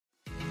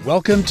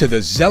Welcome to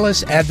the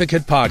Zealous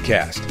Advocate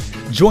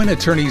Podcast. Join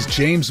attorneys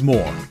James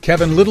Moore,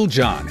 Kevin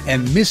Littlejohn,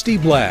 and Misty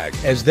Blagg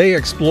as they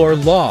explore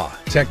law,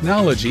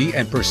 technology,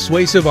 and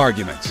persuasive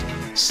arguments.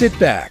 Sit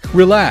back,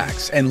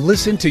 relax, and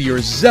listen to your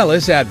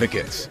zealous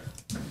advocates.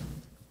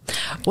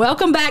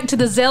 Welcome back to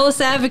the Zealous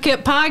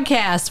Advocate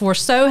Podcast. We're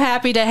so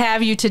happy to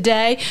have you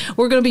today.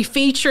 We're going to be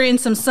featuring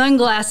some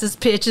sunglasses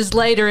pitches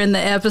later in the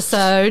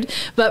episode.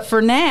 But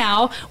for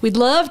now, we'd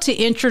love to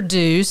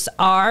introduce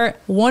our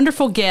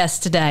wonderful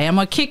guest today. I'm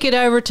going to kick it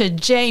over to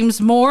James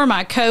Moore,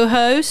 my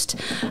co-host,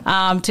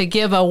 to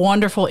give a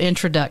wonderful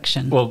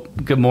introduction. Well,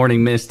 good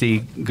morning, Misty.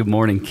 Good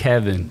morning,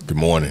 Kevin. Good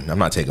morning. I'm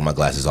not taking my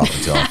glasses off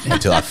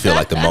until I feel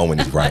like the moment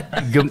is right.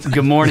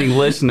 Good morning,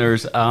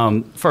 listeners.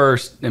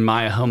 First, in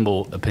my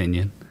humble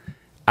opinion,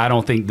 I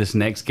don't think this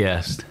next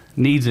guest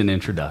needs an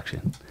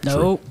introduction.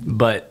 Nope.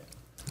 But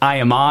I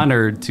am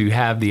honored to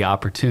have the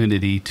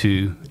opportunity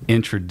to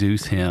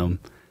introduce him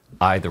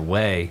either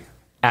way.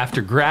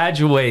 After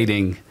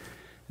graduating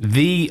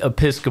the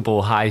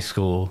Episcopal High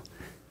School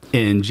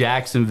in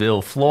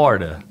Jacksonville,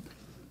 Florida,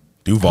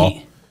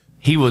 Duval.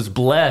 He was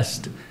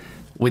blessed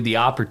with the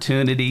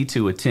opportunity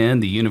to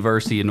attend the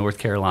University of North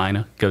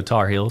Carolina, go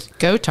Tar Heels.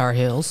 Go Tar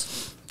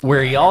Heels.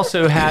 Where he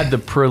also had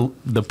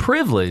the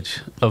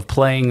privilege of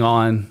playing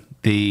on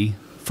the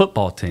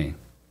football team.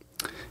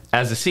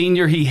 As a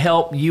senior, he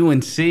helped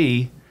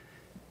UNC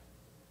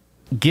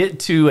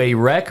get to a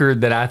record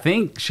that I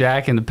think,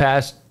 Shaq, in the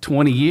past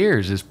 20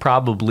 years is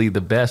probably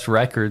the best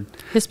record.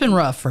 It's been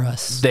rough for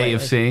us. They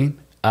have seen.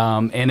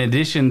 In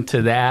addition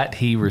to that,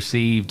 he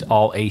received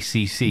all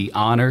ACC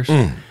honors.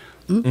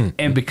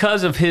 And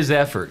because of his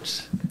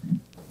efforts,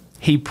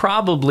 he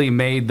probably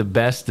made the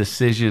best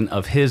decision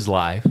of his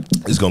life.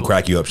 It's gonna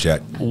crack you up, Shaq.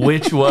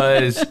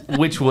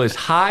 Which was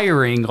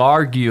hiring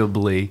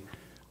arguably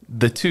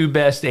the two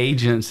best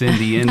agents in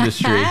the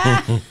industry,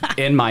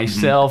 in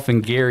myself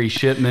and Gary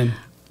Shipman.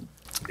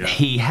 Yeah.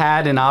 He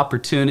had an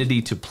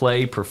opportunity to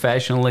play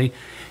professionally.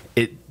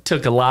 It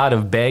took a lot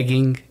of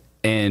begging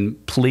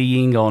and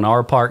pleading on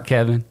our part,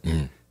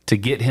 Kevin, to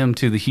get him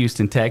to the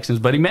Houston Texans,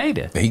 but he made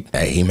it.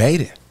 He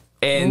made it.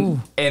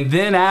 And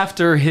then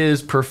after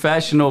his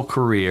professional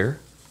career,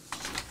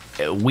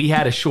 we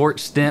had a short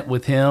stint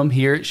with him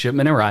here at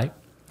Shipman and Wright.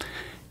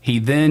 He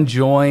then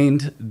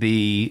joined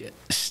the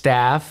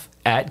staff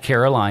at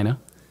Carolina,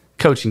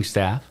 coaching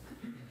staff.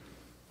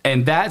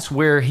 And that's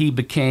where he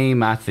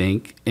became, I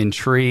think,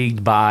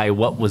 intrigued by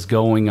what was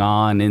going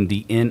on in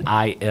the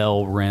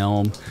NIL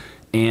realm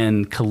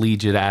and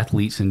collegiate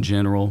athletes in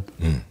general.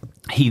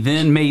 He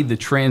then made the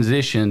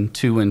transition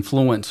to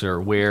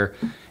influencer, where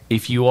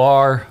if you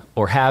are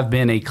or have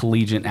been a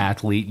collegiate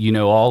athlete, you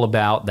know all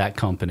about that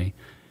company.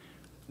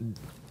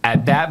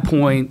 At that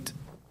point,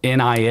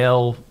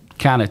 NIL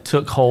kind of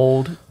took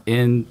hold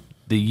in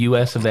the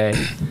US of A.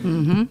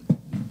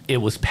 It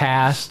was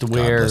passed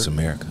where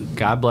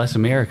God bless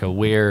America,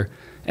 where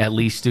at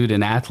least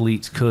student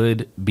athletes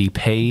could be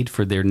paid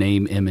for their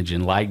name, image,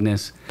 and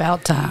likeness.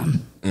 About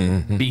time.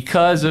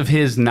 Because of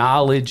his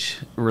knowledge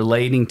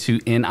relating to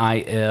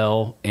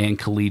NIL and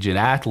collegiate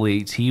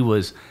athletes, he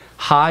was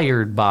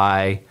hired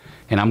by,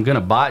 and I'm going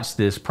to botch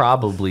this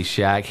probably,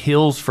 Shaq,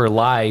 Hills for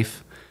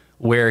Life,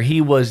 where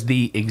he was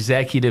the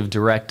executive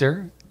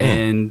director,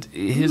 and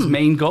his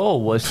main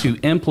goal was to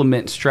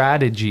implement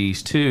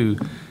strategies to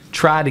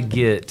try to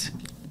get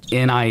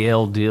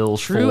NIL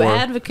deals. True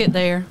advocate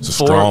there. It's a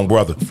strong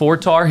brother. For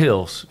Tar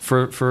Heels,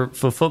 for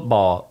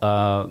football,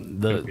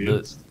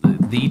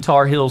 the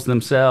Tar Heels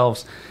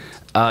themselves.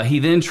 He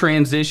then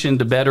transitioned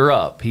to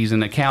BetterUp. He's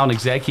an account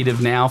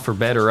executive now for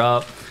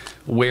BetterUp,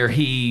 where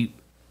he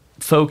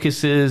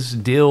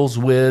deals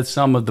with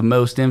some of the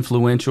most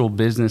influential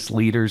business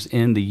leaders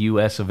in the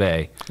US of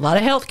A. A lot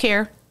of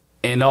healthcare.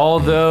 And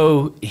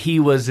although he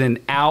was an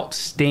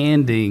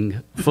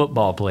outstanding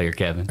football player,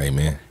 Kevin,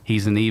 amen,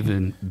 he's an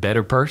even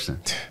better person.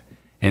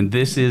 And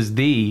this is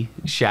the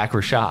Shak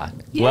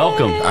Rashad. Yay.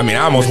 Welcome. I mean,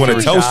 I almost want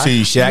to toast to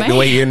you, Shaq, the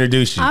way you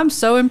introduced you. I'm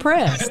so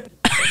impressed.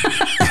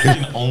 I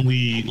can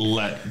only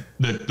let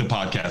the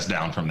podcast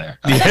down from there.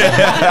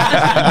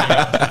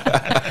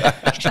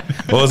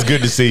 Well, it's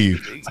good to see you.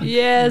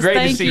 Yes, Great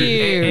thank to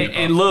see you.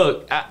 And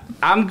look,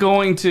 I'm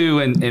going to,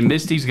 and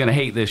Misty's going to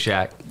hate this,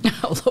 Shaq.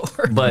 Oh,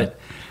 Lord. But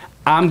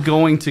I'm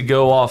going to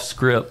go off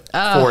script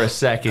for a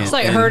second. It's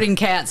like herding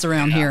cats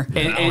around here.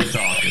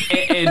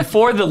 And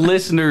for the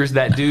listeners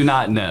that do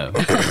not know,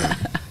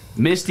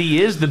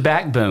 Misty is the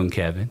backbone,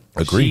 Kevin.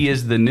 Agreed. She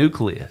is the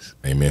nucleus.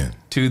 Amen.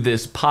 To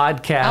this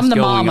podcast I'm the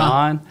going mama.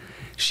 on.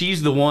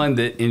 She's the one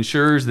that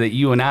ensures that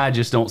you and I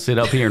just don't sit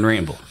up here and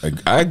ramble.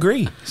 I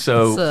agree.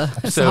 So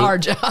it's a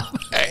hard job.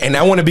 And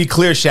I want to be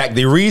clear, Shaq,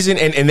 the reason,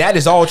 and that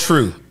is all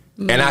true,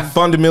 and I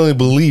fundamentally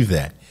believe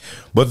that.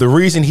 But the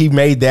reason he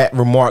made that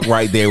remark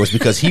right there was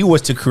because he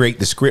was to create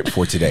the script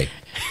for today.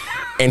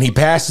 And he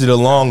passed it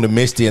along to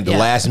Misty at the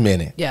last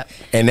minute. Yeah.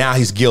 And now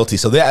he's guilty.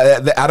 So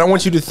that I don't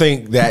want you to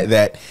think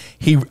that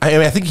he, I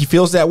mean, I think he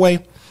feels that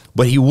way.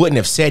 but he wouldn't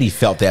have said he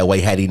felt that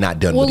way had he not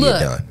done what he had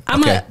done.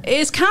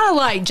 It's kind of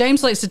like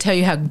James likes to tell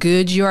you how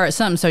good you are at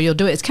something, so you'll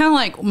do it. It's kind of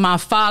like my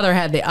father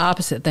had the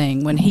opposite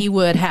thing. When he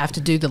would have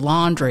to do the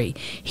laundry,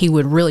 he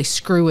would really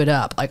screw it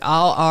up. Like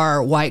all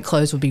our white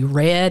clothes would be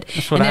red,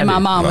 and then my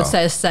mom would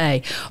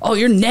say, "Oh,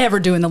 you're never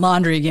doing the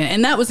laundry again,"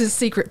 and that was his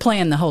secret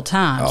plan the whole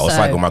time. Oh, it's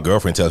like when my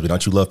girlfriend tells me,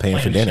 "Don't you love paying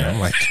for dinner?" I'm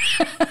like,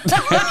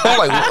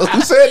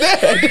 who said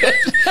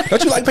that?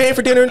 Don't you like paying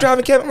for dinner and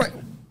driving, Kevin? I'm like.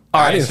 All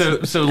right,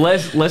 so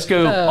let's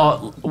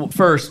go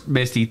first,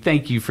 Misty.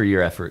 Thank you for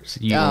your efforts.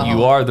 You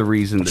are the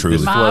reason that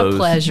this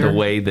flows the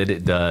way that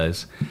it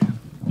does.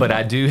 But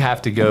I do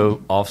have to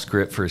go off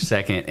script for a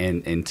second,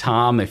 and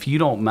Tom, if you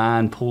don't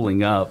mind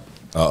pulling up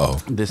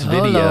this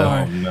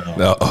video really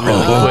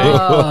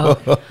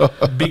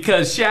quick,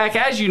 because Shaq,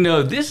 as you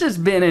know, this has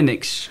been an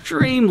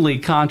extremely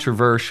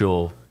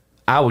controversial,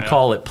 I would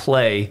call it,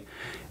 play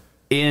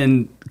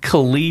in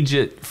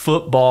collegiate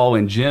football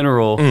in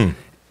general.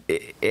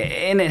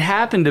 And it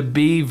happened to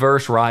be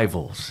versus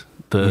rivals,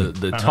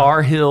 the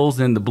Tar Heels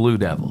and the Blue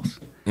Devils,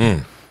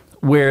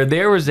 where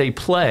there was a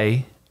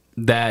play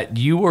that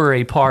you were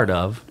a part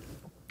of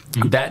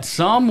that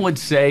some would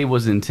say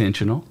was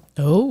intentional.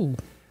 Oh.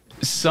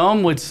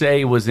 Some would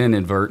say was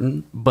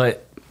inadvertent,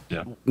 but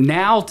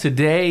now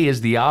today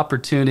is the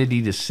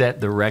opportunity to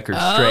set the record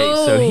straight.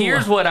 So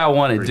here's what I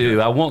want to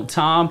do. I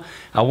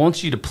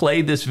want you to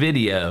play this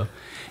video.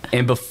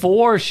 And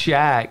before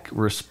Shaq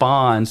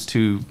responds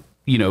to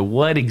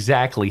what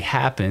exactly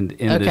happened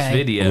in this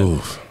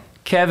video,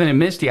 Kevin and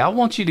Misty, I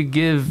want you to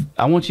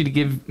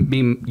give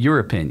me your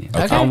opinion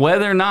on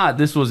whether or not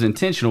this was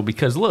intentional.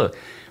 Because look,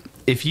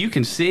 if you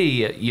can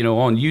see,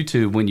 on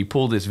YouTube when you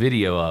pull this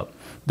video up,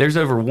 there's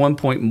over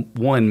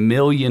 1.1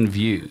 million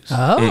views.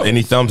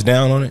 Any thumbs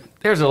down on it?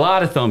 There's a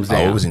lot of thumbs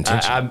down. It was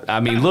intentional. I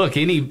mean, look,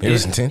 any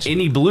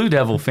Blue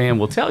Devil fan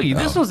will tell you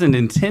this was an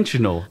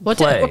intentional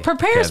play.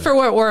 Prepare us for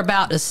what we're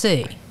about to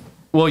see.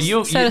 Well,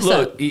 you'll see.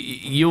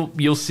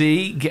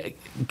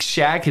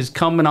 Shaq is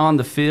coming on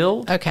the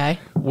field. Okay.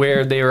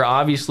 Where they are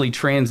obviously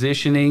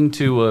transitioning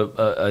to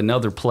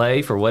another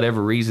play for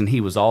whatever reason.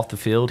 He was off the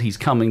field. He's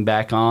coming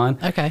back on.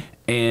 Okay.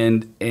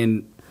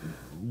 And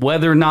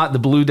whether or not the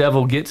Blue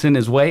Devil gets in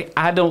his way,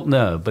 I don't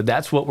know. But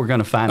that's what we're going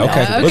to find out.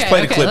 Okay. Let's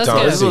play the clip, Tom.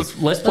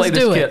 Let's play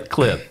this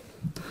clip.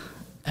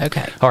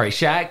 Okay. All right,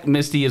 Shaq,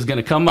 Misty is going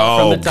to come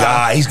up from the top. Oh,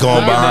 God, he's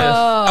going behind.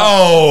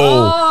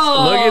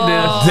 Look at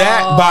this.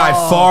 That by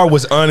far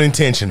was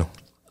unintentional.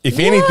 If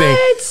anything,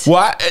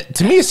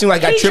 to me it seemed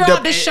like I tripped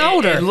up his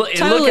shoulder.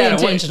 Totally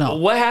intentional.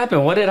 What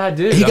happened? What did I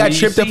do? He got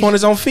tripped up on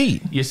his own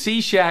feet. You see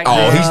Shaq.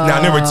 He's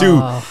now number two.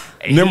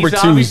 Number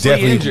two is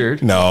definitely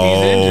injured.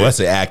 No, that's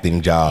an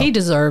acting job. He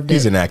deserved it.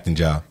 He's an acting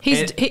job.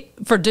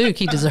 For Duke,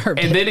 he deserved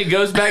it. And then it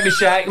goes back to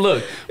Shaq.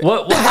 Look,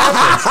 what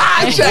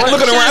happened? Shaq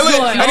looking around.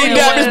 I need to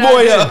dap this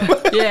boy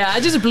up. Yeah, I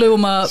just blew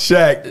him up.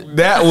 Shaq,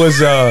 that was.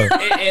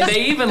 And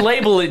they even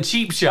label it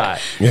cheap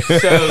shot.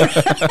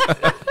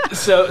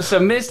 So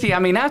Misty, I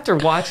mean, after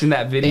watching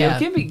that video,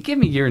 give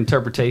me your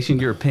interpretation,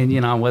 your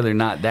opinion on whether or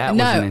not that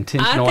was an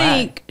intentional act. I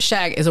think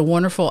Shaq is a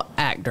wonderful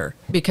actor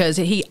because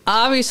he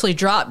obviously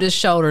dropped his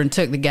shoulder and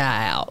took the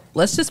guy out.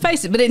 Let's just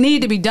face it. But it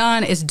needed to be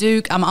done. It's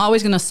Duke. I'm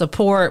always going to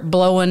support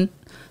blowing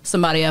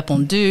somebody up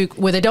on Duke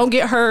where they don't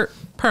get hurt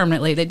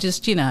permanently. They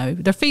just,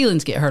 their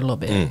feelings get hurt a little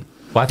bit.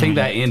 Well, I think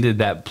that ended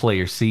that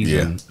player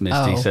season,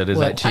 Misty. So does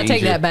that change? I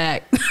take that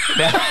back.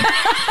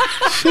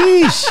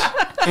 Sheesh.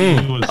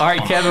 All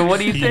right, Kevin, what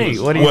do you think?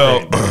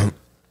 Think?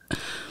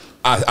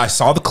 I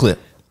saw the clip.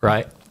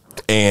 Right.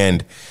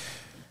 And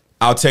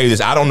I'll tell you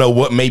this. I don't know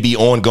what may be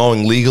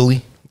ongoing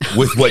legally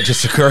with what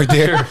just occurred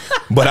there.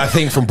 But I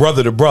think from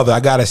brother to brother, I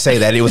got to say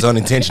that it was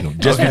unintentional.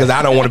 Just because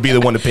I don't want to be the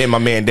one to pin my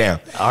man down.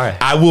 All right.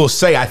 I will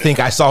say I think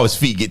I saw his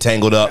feet get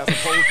tangled up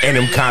and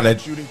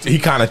he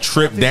kind of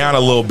tripped down a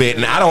little bit.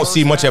 And I don't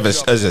see much of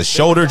as a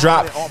shoulder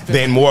drop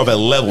than more of a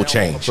level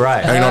change.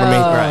 Right. You know what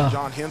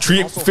I mean?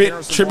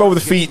 Right. Trip over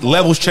the feet,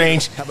 levels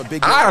change.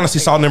 I honestly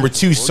saw number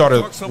two sort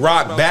of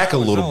rock back a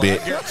little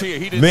bit.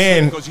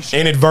 Then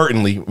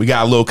inadvertently, we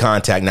got a little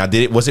contact. Now,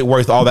 was it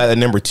worth all that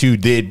number two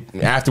did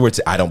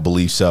afterwards? I don't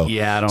believe so.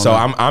 Yeah, I don't know. So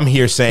I'm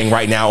here saying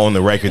right now on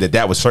the record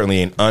that was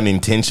certainly an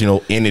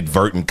unintentional,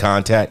 inadvertent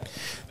contact.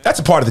 That's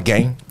a part of the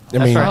game. I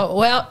mean,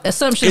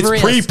 assumption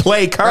it's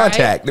pre-play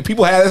contact. Right?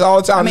 People have this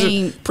all the time. I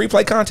mean,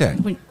 pre-play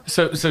contact.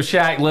 So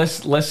Shaq,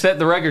 let's set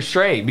the record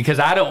straight because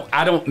I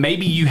don't.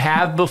 Maybe you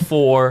have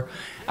before.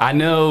 I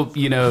know.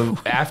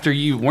 After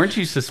weren't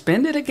you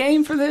suspended a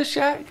game for this,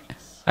 Shaq?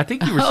 I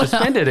think you were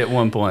suspended at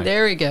one point.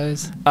 There he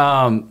goes.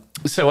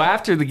 So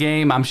after the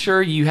game, I'm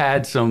sure you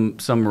had some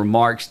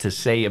remarks to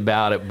say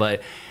about it,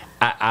 but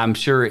I'm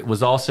sure it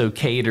was also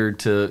catered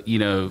to,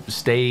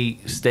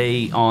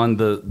 stay on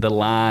the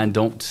line.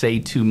 Don't say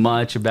too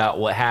much about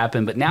what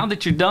happened. But now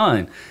that you're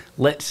done,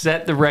 let's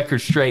set the record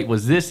straight.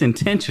 Was this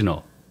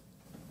intentional?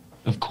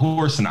 Of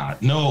course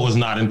not. No, it was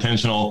not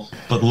intentional.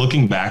 But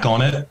looking back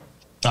on it,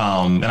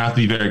 and I have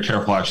to be very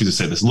careful actually to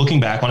say this. Looking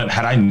back on it,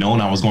 had I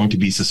known I was going to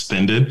be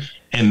suspended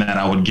and that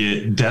I would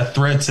get death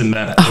threats and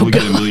that I would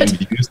get 1 million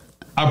views,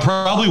 I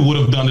probably would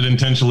have done it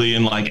intentionally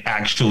and like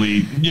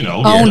actually,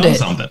 Owned done it.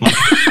 something. Like,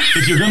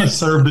 if you're going to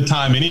serve the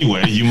time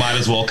anyway, you might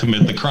as well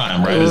commit the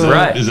crime, right? Is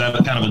that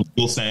kind of a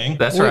legal saying?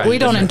 That's right. We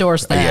don't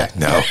endorse that.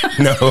 Yeah,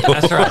 no.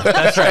 That's right.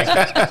 That's right.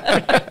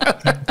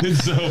 And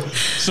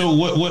so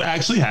what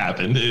actually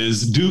happened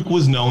is Duke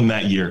was known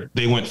that year.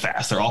 They went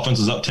fast. Their offense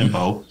was up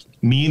tempo.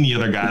 Me and the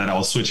other guy that I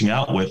was switching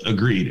out with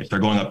agreed. If they're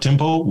going up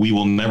tempo, we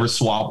will never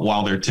swap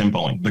while they're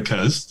tempoing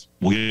because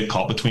we'll get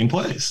caught between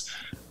plays.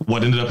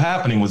 What ended up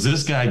happening was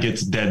this guy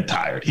gets dead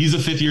tired. He's a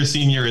fifth-year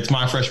senior. It's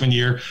my freshman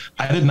year.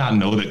 I did not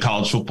know that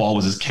college football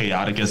was as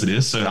chaotic as it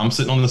is. So I'm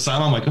sitting on the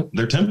sideline like,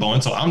 they're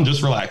tempoing. So I'm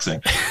just relaxing.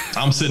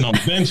 I'm sitting on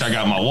the bench. I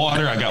got my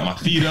water. I got my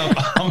feet up.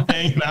 I'm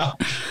hanging out.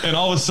 And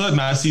all of a sudden,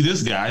 I see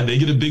this guy. They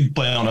get a big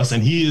play on us,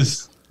 and he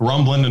is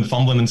rumbling and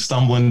fumbling and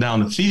stumbling down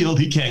the field.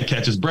 He can't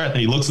catch his breath. And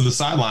he looks at the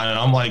sideline, and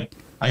I'm like,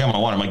 I got my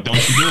water. I'm like, don't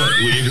you do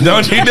it.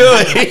 Don't you do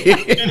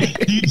it.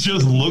 And he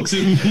just looks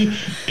at me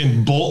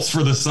and bolts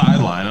for the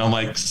sideline. And I'm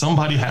like,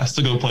 somebody has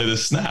to go play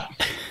this snap.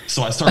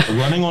 So I start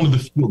running onto the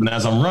field. And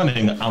as I'm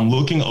running, I'm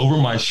looking over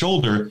my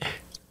shoulder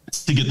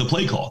to get the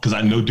play call because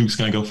I know Duke's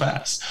going to go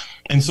fast.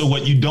 And so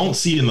what you don't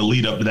see in the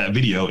lead up to that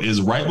video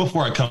is right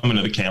before I come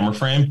into the camera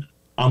frame,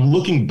 I'm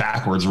looking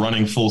backwards,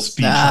 running full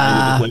speed,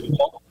 trying to get the play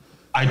call.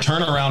 I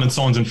turn around and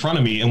someone's in front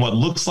of me. And what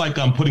looks like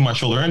I'm putting my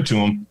shoulder into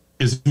him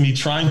is me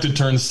trying to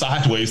turn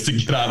sideways to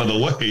get out of the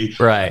way.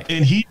 Right.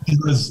 And he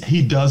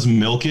does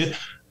milk it.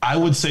 I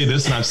would say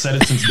this, and I've said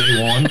it since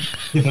day one.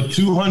 If a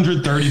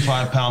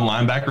 235-pound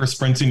linebacker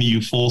sprints into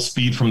you full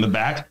speed from the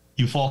back,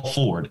 you fall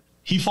forward.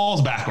 He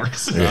falls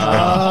backwards.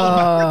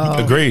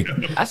 Agreed.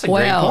 That's a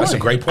great point. That's a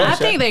great point. I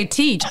think they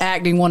teach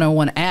acting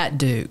 101 at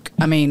Duke.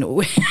 I mean,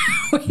 we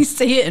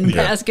see it in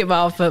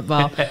basketball,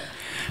 football.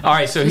 All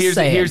right, so Just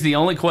here's the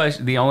only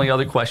question. The only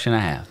other question I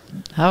have.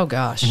 Oh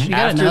gosh, you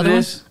got another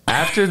one?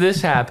 After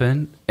this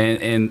happened,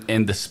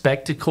 and the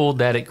spectacle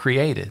that it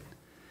created,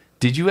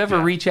 did you ever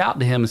reach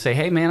out to him and say,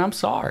 "Hey, man, I'm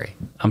sorry.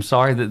 I'm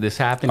sorry that this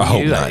happened to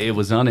you. Not. It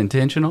was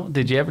unintentional."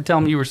 Did you ever tell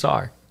him you were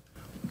sorry?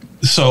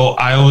 So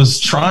I was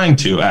trying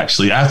to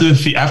actually after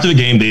the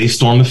game, they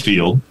stormed the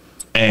field.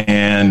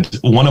 And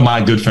one of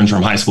my good friends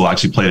from high school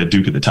actually played at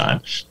Duke at the time.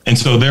 And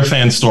so their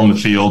fans stormed the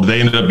field. They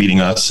ended up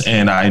beating us.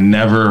 And I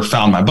never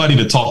found my buddy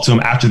to talk to him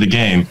after the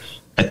game.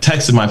 I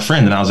texted my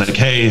friend and I was like,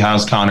 hey,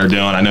 how's Connor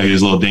doing? I know he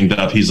was a little dinged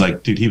up. He's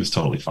like, dude, he was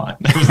totally fine.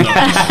 There was nothing.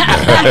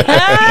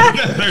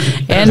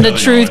 And the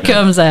truth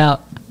comes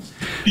out.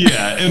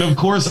 Yeah. And of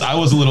course, I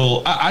was a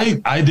little,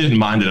 I didn't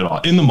mind it at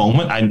all. In the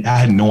moment, I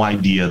had no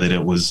idea that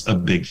it was a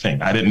big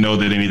thing. I didn't know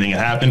that anything had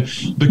happened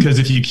because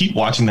if you keep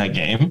watching that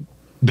game,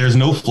 there's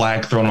no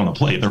flag thrown on the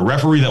plate. The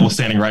referee that was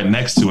standing right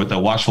next to it that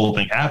watched the whole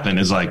thing happen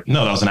is like,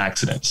 no, that was an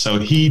accident. So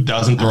he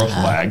doesn't throw a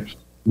flag.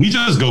 We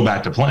just go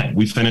back to playing.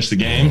 We finish the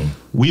game.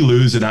 We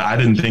lose, and I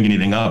didn't think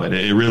anything of it.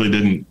 It really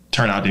didn't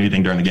turn out to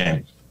anything during the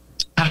game.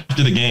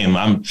 After the game,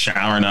 I'm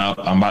showering up.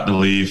 I'm about to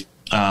leave.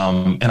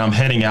 And I'm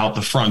heading out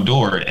the front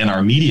door, and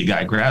our media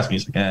guy grabs me.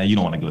 He's like, you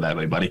don't want to go that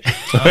way, buddy.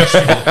 What are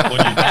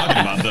you talking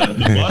about?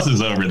 The bus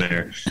is over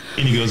there.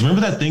 And he goes,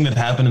 remember that thing that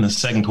happened in the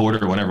second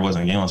quarter or whenever it was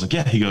in the game? I was like,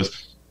 yeah. He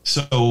goes,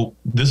 so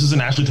this is a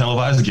nationally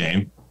televised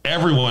game.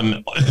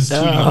 Everyone is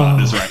tweeting about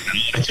this right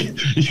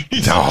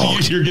now.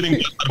 You're getting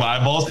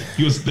eyeballs.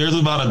 He goes, there's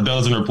about a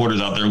dozen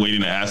reporters out there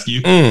waiting to ask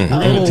you. We're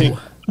going to take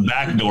the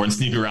back door and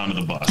sneak around to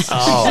the bus. Sneak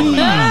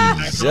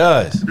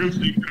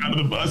around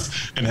to the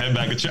bus and head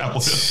back to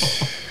Chapel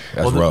Hill.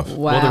 That's rough. Wow.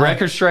 Well, the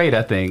record's straight,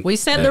 I think. We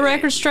set the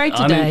record straight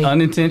today.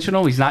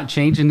 Unintentional. He's not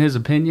changing his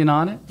opinion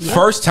on it.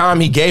 First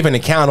time he gave an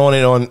account on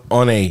it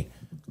on a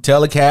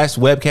telecast,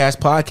 webcast,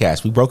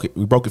 podcast. We broke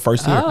it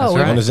first here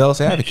on the Zealous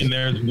Advocate. And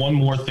there's one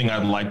more thing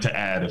I'd like to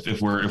add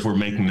if we're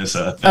making this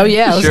a thing. Oh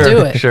yeah, let's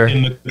do it. Sure.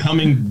 In the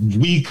coming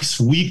weeks,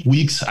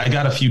 I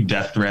got a few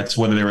death threats,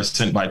 whether they were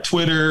sent by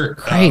Twitter,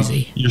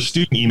 crazy, your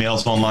student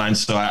emails online.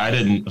 So I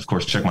didn't, of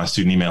course, check my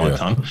student email a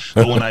ton,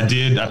 but when I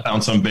did, I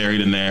found some buried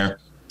in there.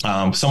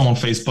 Some on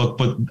Facebook,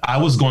 but I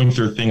was going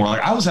through a thing where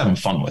like I was having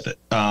fun with it.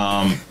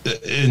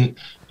 And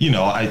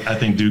I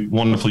think Duke,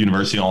 wonderful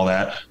university and all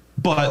that.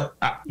 But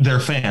their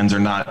fans are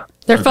not.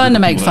 They're fun to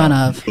make fun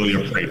of.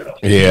 Really afraid of.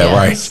 Yeah,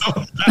 right. So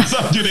as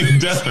I'm getting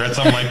death threats,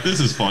 I'm like, this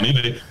is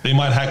funny. They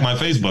might hack my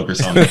Facebook or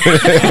something.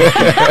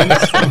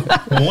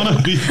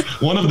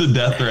 One of the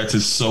death threats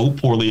is so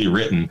poorly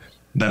written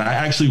that I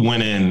actually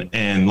went in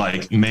and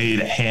like made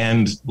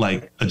hand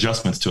like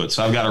adjustments to it.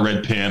 So I've got a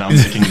red pen. I'm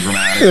making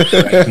dramatic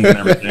corrections and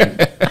everything.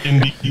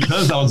 And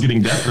because I was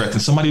getting death threats,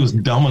 and somebody was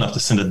dumb enough to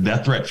send a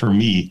death threat for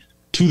me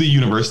to the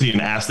university and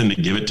ask them to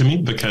give it to me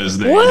because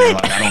they're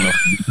like, I don't know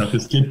about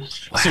this kid.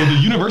 So the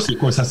university, of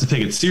course, has to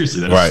take it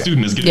seriously that a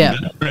student is getting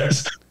death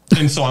threats.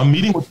 And so I'm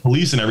meeting with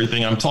police and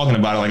everything. I'm talking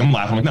about it. Like, I'm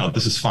laughing. I'm like, no,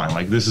 this is fine.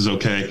 Like, this is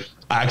okay.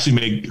 I actually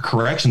made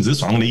corrections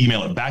this one. I'm going to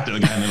email it back to the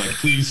guy. And they're like,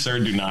 please, sir,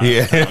 do not.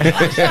 Yeah.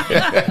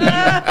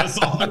 That's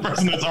all the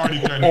person that's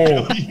already trying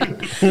to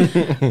kill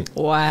you.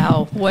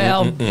 Wow.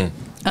 Well,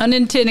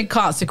 Unintended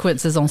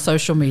consequences on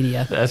social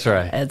media. That's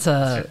right.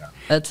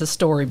 It's a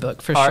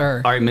storybook for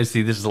sure. All right,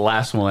 Misty, this is the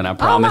last one. I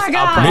promise. Oh my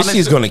God. Misty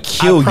is going to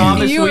kill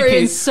you. You are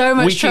in so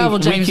much trouble,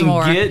 James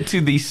Moore. We can get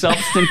to the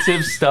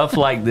substantive stuff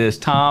like this.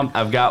 Tom,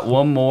 I've got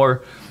one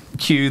more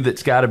cue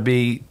that's got to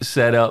be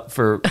set up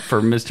for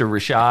Mr.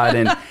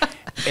 Rashad.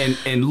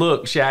 And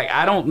look, Shaq,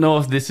 I don't know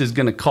if this is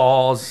going to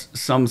cause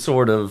some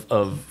sort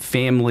of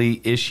family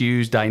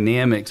issues,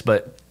 dynamics,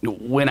 but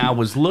when I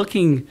was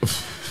looking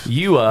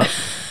you up,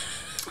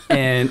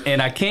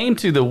 and I came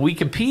to the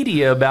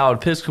Wikipedia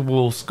about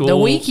Episcopal School. The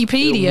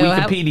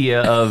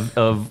Wikipedia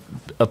of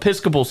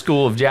Episcopal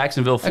School of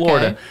Jacksonville,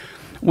 Florida. Okay.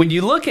 When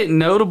you look at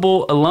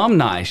notable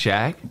alumni,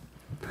 Shaq,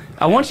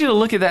 I want you to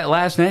look at that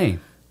last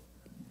name.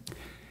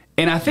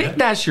 And I think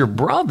that's your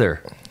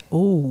brother.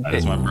 Ooh. That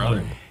is my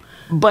brother.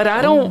 But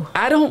I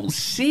don't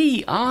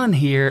see on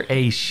here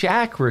a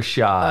Shak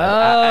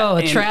Rashad. Oh,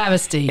 a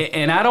travesty.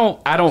 And I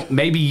don't.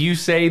 Maybe you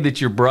say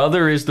that your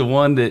brother is the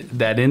one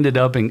that ended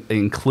up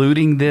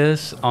including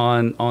this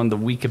on the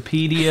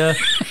Wikipedia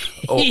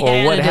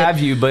or what have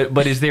you.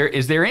 But is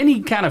there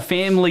any kind of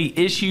family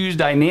issues,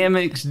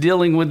 dynamics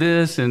dealing with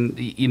this? And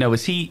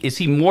is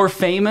he more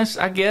famous,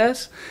 I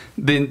guess,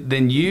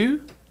 than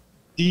you?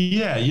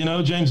 Yeah,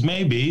 James,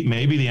 maybe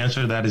the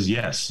answer to that is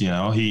yes.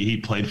 He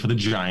played for the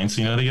Giants.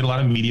 They get a lot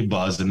of media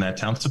buzz in that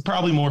town. So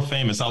probably more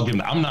famous. I'll give him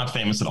that. I'm not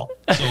famous at all.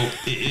 So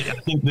I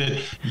think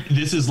that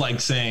this is like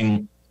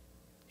saying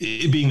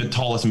being the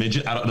tallest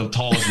midget out of the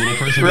tallest little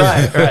person.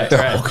 Right.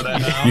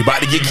 You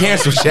about to get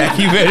canceled, Shaq.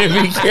 You better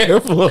be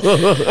careful.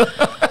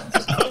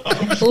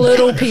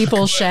 Little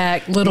people,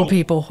 Shaq. Little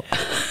people.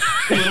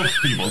 Little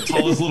people,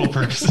 tallest little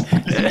person.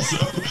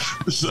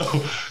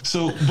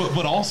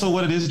 But also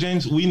what it is,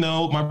 James, we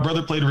know my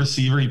brother played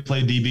receiver. He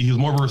played DB. He was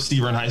more of a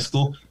receiver in high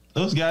school.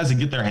 Those guys that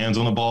get their hands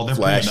on the ball, they're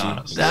flashy. pretty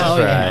honest.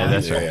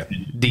 That's right.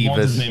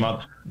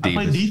 Divas. I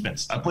played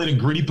defense. I played a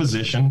gritty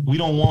position. We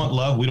don't want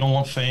love. We don't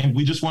want fame.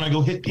 We just want to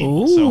go hit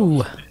people.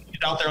 Ooh. So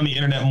get out there on the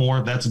internet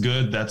more. That's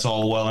good. That's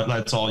all well.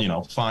 That's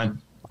all, fine.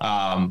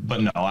 But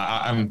no,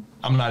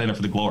 I'm not in it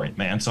for the glory,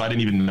 man. So I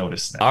didn't even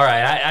notice that. All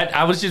right,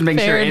 I was just making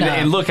Fair sure.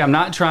 And look, I'm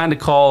not trying to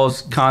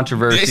cause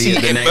controversy.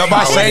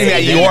 By saying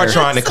that, you are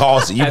trying to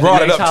cause it. You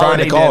brought it up trying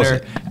to cause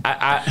it.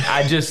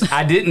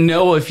 I didn't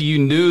know if you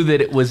knew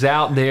that it was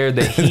out there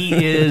that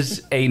he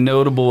is a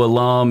notable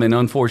alum, and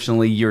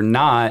unfortunately you're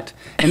not.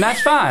 And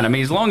that's fine. I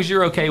mean, as long as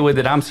you're okay with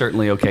it, I'm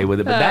certainly okay with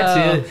it. But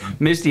that's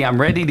it. Misty, I'm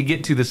ready to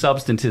get to the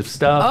substantive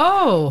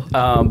stuff.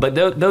 But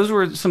those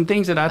were some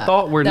things that I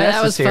thought were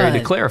necessary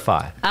to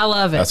clarify. I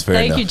love it. That's fair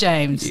Thank enough. you, James.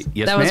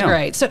 Yes, that was ma'am.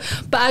 great. So,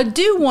 but I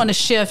do want to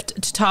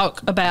shift to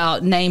talk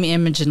about name,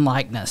 image, and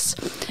likeness,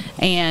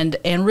 and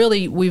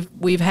really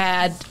we've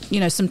had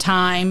some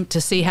time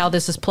to see how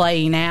this is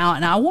playing out,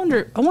 and I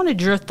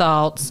wanted your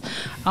thoughts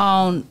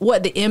on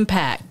what the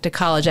impact to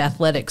college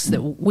athletics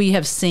that we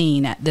have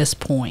seen at this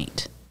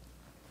point.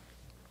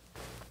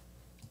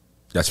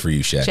 That's for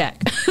you,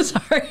 Shaq.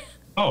 Sorry.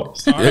 Oh,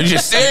 sorry. You're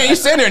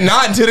sitting there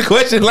nodding to the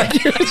question like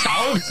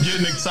I was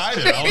getting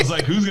excited. I was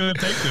like, who's going to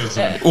take this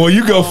one? Well,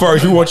 you go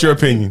first. We want your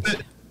opinion.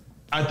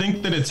 I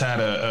think that it's had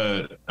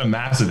a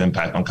massive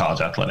impact on college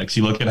athletics.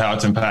 You look at how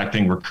it's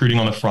impacting recruiting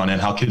on the front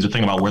end, how kids are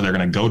thinking about where they're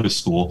going to go to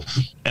school.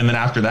 And then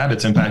after that,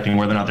 it's impacting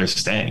whether or not they're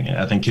staying.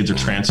 I think kids are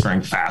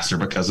transferring faster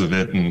because of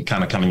it and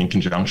kind of coming in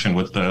conjunction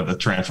with the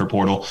transfer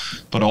portal.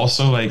 But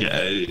also,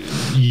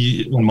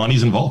 when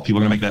money's involved, people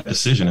are going to make that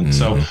decision. And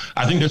so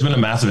I think there's been a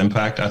massive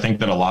impact. I think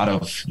that a lot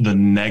of the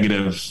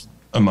negative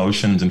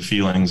emotions and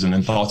feelings and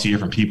then thoughts you hear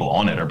from people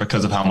on it are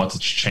because of how much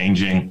it's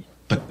changing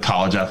the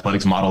college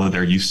athletics model that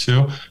they're used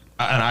to.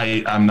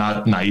 And I'm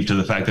not naive to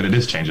the fact that it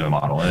is changing the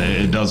model.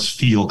 It does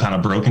feel kind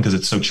of broken because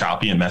it's so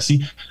choppy and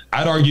messy.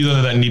 I'd argue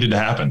though that needed to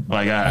happen.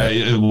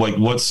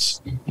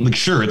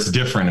 Sure, it's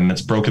different and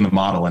it's broken the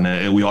model,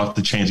 and we all have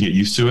to change and get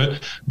used to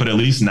it. But at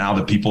least now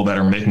the people that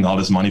are making all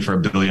this money for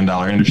 $1 billion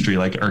industry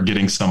are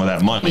getting some of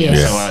that money.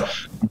 Yes. So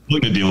I'm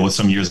willing to deal with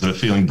some years of it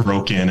feeling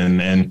broken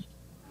and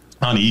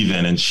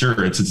uneven. And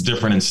sure, it's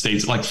different in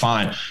states.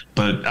 Fine,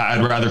 but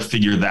I'd rather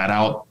figure that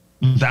out.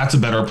 That's a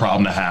better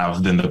problem to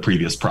have than the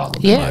previous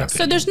problem. Yeah.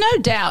 So there's no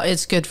doubt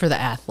it's good for the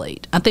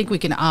athlete. I think we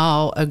can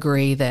all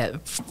agree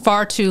that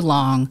far too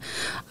long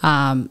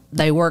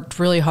they worked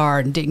really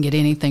hard and didn't get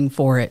anything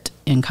for it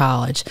in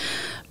college.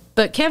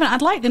 But Kevin,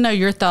 I'd like to know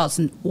your thoughts.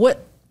 And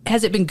what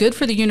has it been good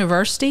for the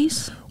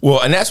universities?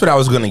 Well, and that's what I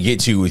was going to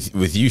get to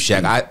with you,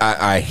 Shaq.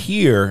 I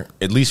hear,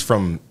 at least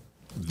from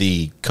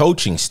the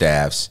coaching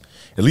staffs,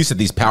 at least at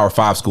these Power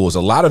 5 schools,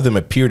 a lot of them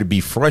appear to be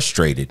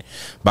frustrated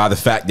by the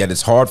fact that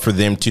it's hard for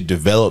them to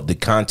develop the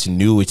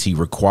continuity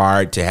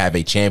required to have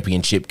a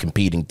championship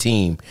competing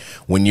team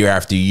when year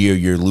after year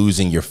you're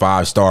losing your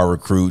 5-star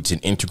recruits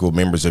and integral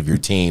members of your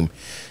team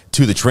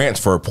to the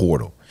transfer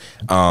portal.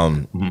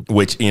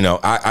 Which,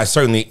 I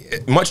certainly,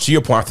 much to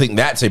your point, I think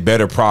that's a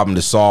better problem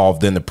to solve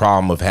than the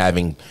problem of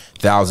having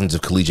thousands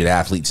of collegiate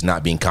athletes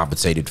not being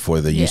compensated for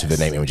the use of their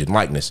name, image, and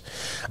likeness.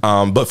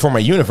 But from a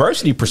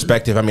university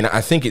perspective, I mean,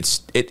 I think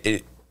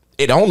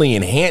it only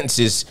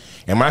enhances,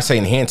 and when I say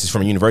enhances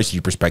from a university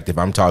perspective,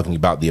 I'm talking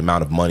about the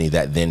amount of money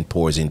that then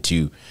pours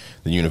into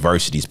the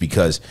universities,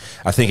 because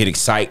I think it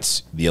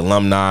excites the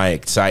alumni,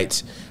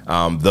 excites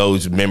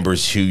those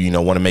members who,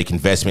 want to make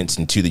investments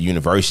into the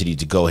university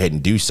to go ahead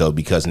and do so,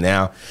 because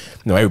now,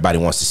 everybody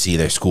wants to see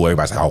their school.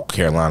 Everybody's like, oh,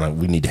 Carolina,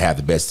 we need to have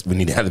the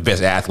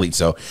best athletes.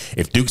 So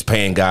if Duke's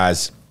paying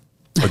guys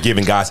or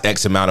giving guys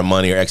X amount of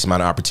money or X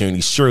amount of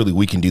opportunities, surely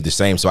we can do the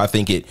same. So I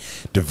think it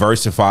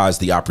diversifies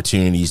the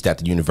opportunities that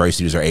the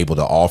universities are able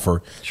to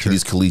offer to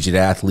these collegiate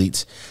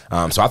athletes.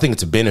 So I think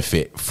it's a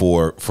benefit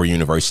for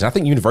universities. I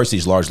think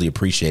universities largely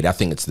appreciate it. I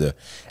think it's the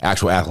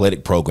actual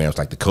athletic programs,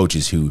 like the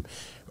coaches, who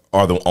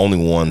are the only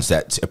ones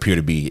that appear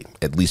to be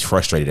at least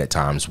frustrated at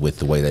times with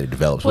the way that it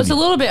develops. Well, it's a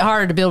little bit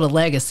harder to build a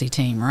legacy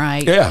team,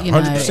 right? Yeah,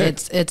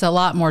 100%. It's a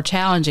lot more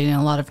challenging,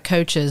 and a lot of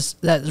coaches,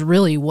 that's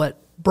really what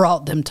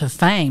brought them to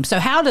fame. So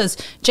how does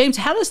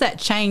that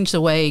change the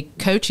way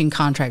coaching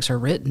contracts are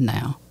written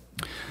now?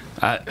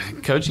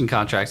 Coaching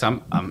contracts,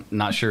 I'm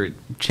not sure it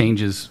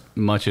changes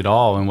much at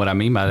all. And what I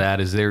mean by that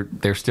is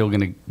they're still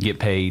going to get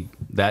paid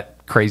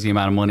that crazy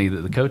amount of money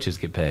that the coaches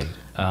get paid.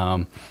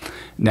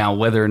 Now,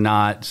 whether or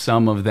not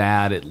some of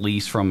that, at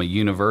least from a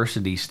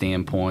university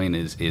standpoint,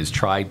 is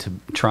trying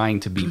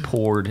to be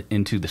poured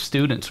into the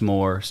students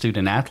more,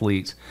 student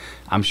athletes,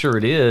 I'm sure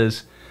it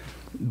is.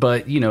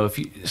 But,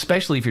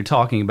 especially if you're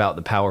talking about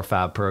the Power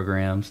 5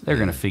 programs, they're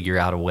going to figure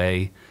out a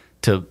way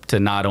to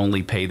not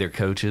only pay their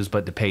coaches,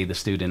 but to pay the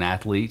student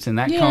athletes. And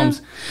that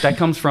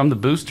comes from the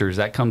boosters.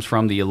 That comes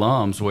from the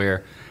alums,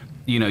 where,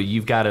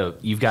 you've got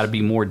to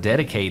be more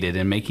dedicated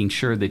in making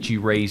sure that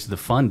you raise the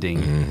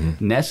funding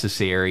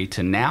necessary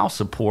to now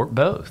support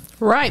both.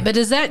 Right. But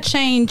does that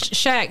change,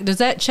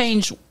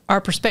 Shaq, our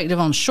perspective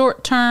on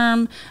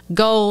short-term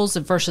goals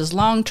versus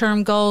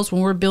long-term goals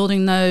when we're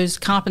building those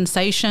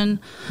compensation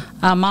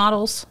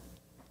models?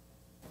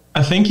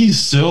 I think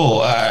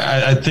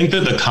I think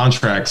that the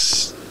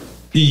contracts,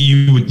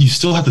 you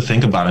still have to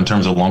think about in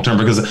terms of long-term,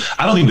 because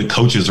I don't think the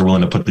coaches are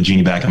willing to put the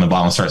genie back in the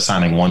bottle and start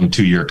signing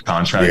 1-2 year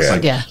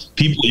contracts.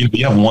 People,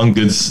 you have one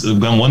good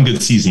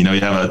season, you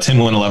have a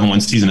 10-win,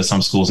 11-win season at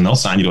some schools, and they'll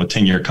sign you to a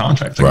 10-year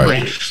contract.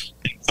 Great.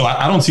 So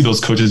I don't see those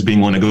coaches being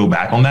willing to go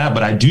back on that.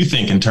 But I do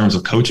think in terms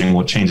of coaching,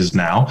 what changes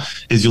now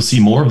is you'll see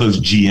more of those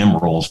GM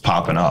roles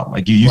popping up.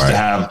 Like you used to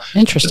have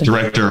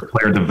director of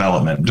player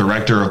development,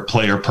 director of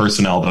player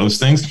personnel, those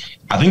things.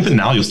 I think that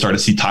now you'll start to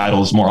see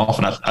titles more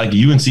often. Like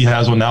UNC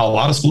has one now. A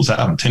lot of schools have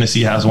them.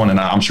 Tennessee has one, and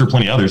I'm sure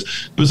plenty of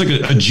others. But it's like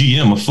a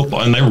GM of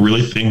football, and they're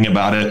really thinking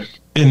about it.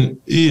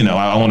 And,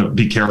 I want to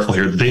be careful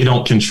here. They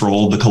don't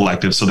control the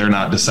collective, so they're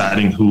not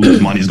deciding whose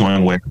money's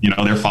going where.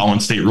 They're following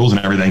state rules and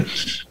everything.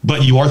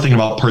 But you are thinking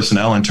about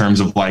personnel in terms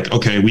of like,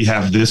 okay, we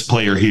have this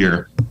player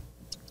here.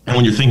 And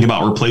when you're thinking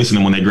about replacing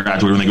them when they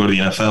graduate, when they go to the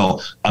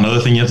NFL, another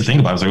thing you have to think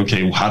about is like,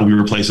 okay, how do we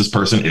replace this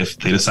person if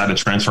they decide to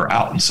transfer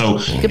out? And so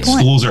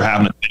schools are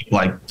having to think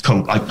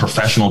like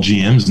professional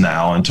GMs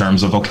now in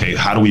terms of, okay,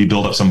 how do we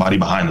build up somebody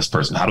behind this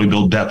person? How do we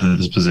build depth at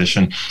this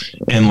position?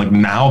 And like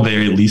now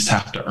they at least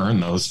have to earn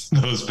those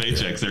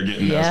paychecks. They're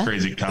getting those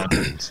crazy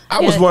contracts. I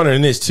was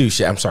wondering this too,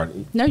 Shaq. I'm sorry.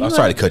 I'm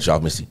sorry to cut you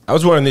off, Mysty. I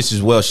was wondering this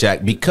as well,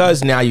 Shaq,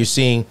 because now you're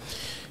seeing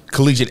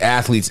collegiate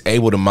athletes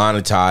able to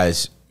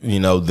monetize,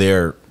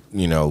 their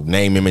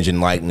name, image,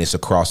 and likeness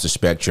across the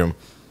spectrum.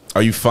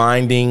 Are you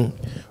finding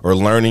or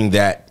learning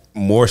that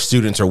more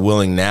students are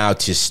willing now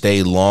to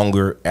stay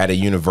longer at a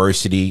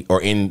university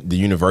or in the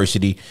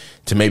university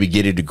to maybe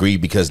get a degree,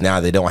 because now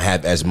they don't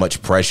have as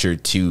much pressure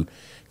to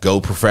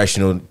go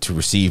professional to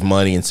receive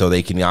money, and so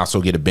they can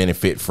also get a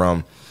benefit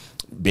from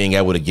being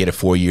able to get a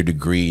 4-year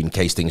degree in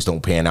case things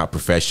don't pan out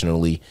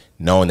professionally,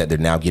 knowing that they're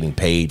now getting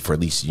paid for at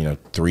least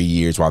 3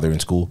 years while they're in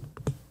school?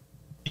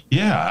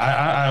 Yeah,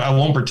 I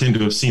won't pretend to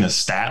have seen a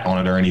stat on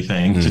it or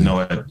anything to know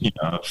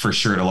it, for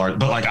sure to large.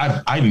 But like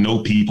I know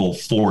people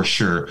for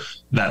sure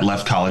that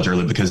left college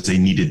early because they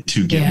needed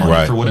to get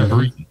money for whatever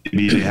reason.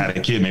 Maybe they had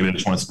a kid, maybe they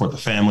just want to support the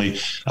family,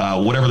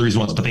 whatever the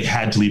reason was, but they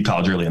had to leave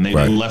college early, and they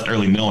left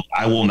early knowing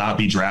I will not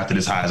be drafted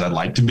as high as I'd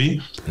like to be.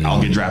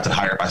 I'll get drafted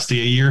higher if I stay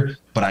a year,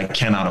 but I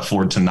cannot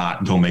afford to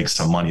not go make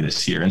some money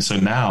this year. And so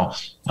now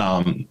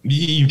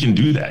you can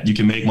do that. You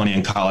can make money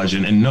in college,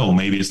 and no,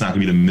 maybe it's not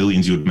going to be the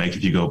millions you would make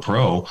if you go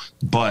pro,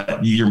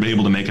 but you're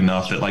able to make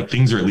enough that like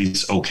things are at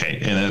least okay,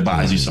 and it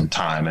buys you some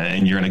time,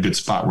 and you're in a good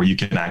spot where you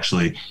can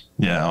actually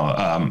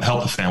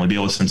help the family, be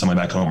able to send somebody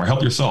back home, or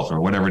help yourself, or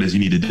whatever it is you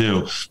need to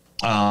do.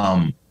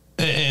 And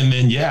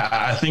then,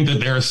 I think that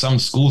there are some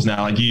schools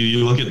now, like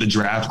you look at the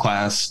draft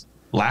class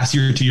last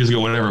year, 2 years ago,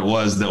 whatever it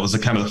was, that was the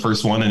kind of the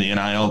first one in the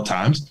NIL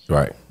times.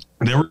 Right.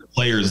 There were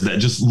players that,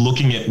 just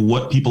looking at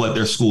what people at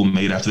their school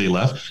made after they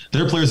left,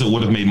 there are players that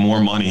would have made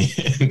more money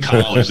in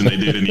college than they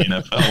did in the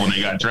NFL when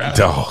they got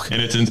drafted.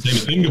 And it's insane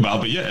to think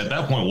about. But at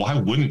that point, why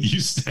wouldn't you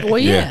stay?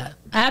 Well,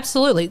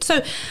 absolutely.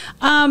 So,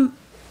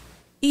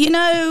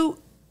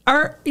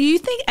 You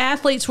think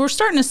athletes, we're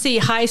starting to see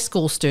high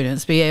school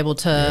students be able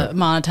to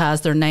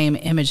monetize their name,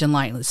 image, and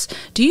likeness.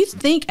 Do you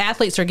think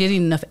athletes are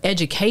getting enough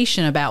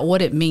education about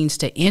what it means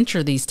to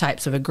enter these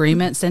types of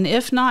agreements? And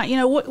if not,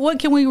 what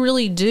can we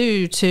really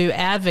do to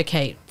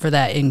advocate for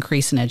that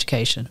increase in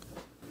education?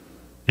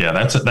 Yeah,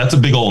 that's a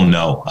big old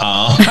no.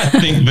 I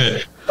think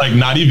that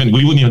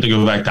we wouldn't even have to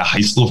go back to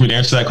high school for me to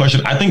answer that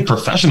question. I think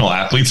professional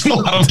athletes in a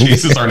lot of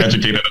cases aren't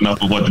educated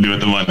enough of what to do with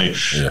the money.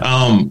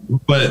 Yeah.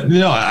 But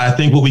I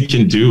think what we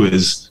can do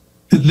is,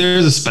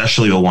 there's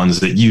especially the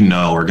ones that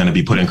are going to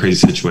be put in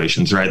crazy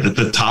situations, right? That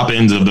the top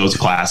ends of those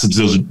classes,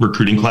 those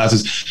recruiting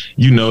classes,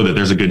 that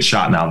there's a good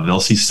shot now they'll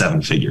see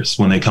 7 figures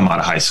when they come out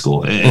of high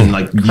school, and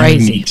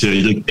crazy. You need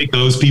to take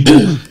those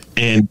people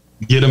and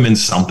get them in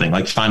something,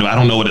 I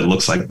don't know what it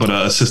looks like, but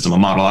a system, a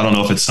model. I don't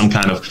know if it's some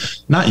kind of,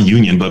 not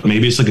union, but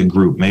maybe it's like a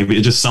group. Maybe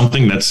it's just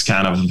something that's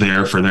kind of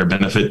there for their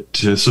benefit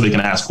so they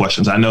can ask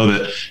questions. I know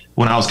that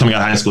when I was coming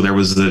out of high school, there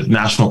was the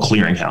National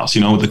Clearinghouse.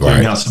 With the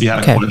clearinghouse, if you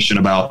had a question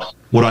about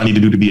what do I need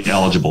to do to be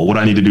eligible, what do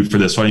I need to do for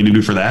this, what do I need to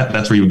do for that,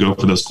 that's where you would go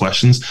for those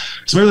questions.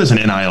 So maybe there's an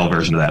NIL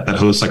version of that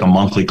hosts a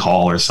monthly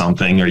call or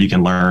something, or you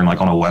can learn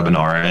on a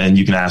webinar and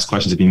you can ask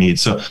questions if you need.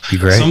 So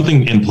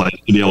something in place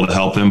to be able to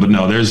help them. But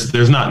no,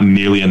 there's not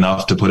nearly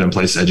enough to put in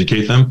place to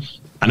educate them.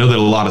 I know that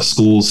a lot of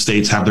schools,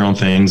 states have their own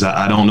things.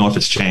 I don't know if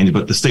it's changed,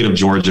 but the state of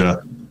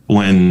Georgia,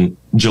 when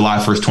July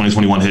 1st,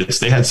 2021 hits,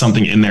 they had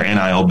something in their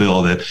NIL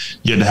bill that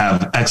you had to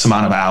have X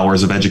amount of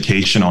hours of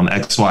education on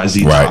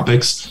XYZ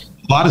topics.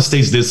 A lot of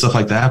states did stuff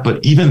like that.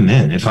 But even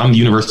then, if I'm the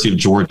University of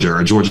Georgia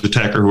or Georgia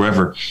Tech or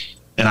whoever,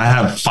 and I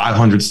have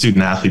 500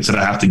 student athletes that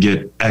I have to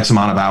get X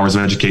amount of hours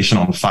of education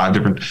on 5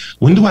 different,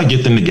 when do I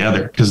get them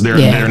together? Because they're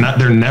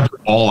never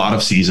all out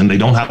of season. They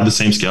don't have the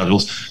same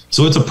schedules.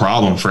 So it's a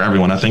problem for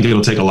everyone. I think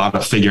it'll take a lot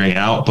of figuring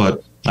out,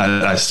 but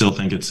I still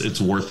think it's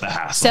worth the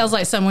hassle. Sounds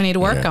like something we need to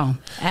work on.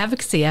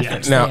 Advocacy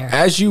efforts Now, there.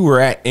 as you were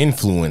at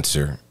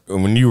Influencer,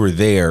 when you were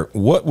there,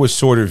 what was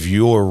sort of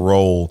your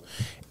role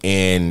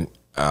in,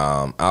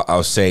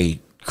 I'll say,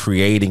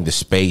 creating the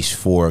space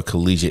for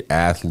collegiate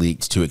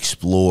athletes to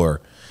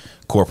explore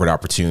corporate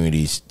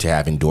opportunities, to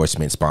have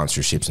endorsement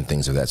sponsorships and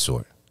things of that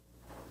sort?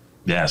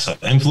 Yeah, so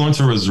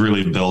Influencer was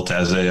really built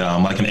as a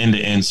an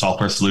end-to-end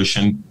software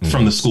solution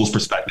from the school's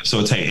perspective. So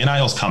it's,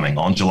 NIL's coming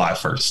on July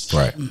 1st.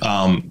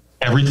 Right.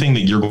 Everything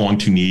that you're going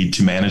to need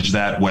to manage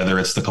that, whether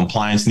it's the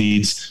compliance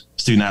needs,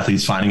 student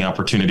athletes finding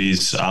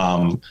opportunities,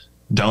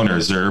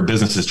 donors or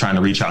businesses trying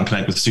to reach out and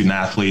connect with student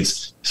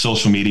athletes,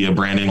 social media,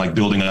 branding,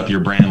 building up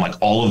your brand,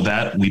 all of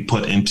that we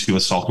put into a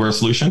software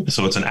solution.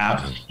 So it's an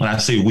app. When I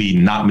say we,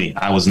 not me,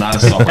 I was not a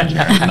software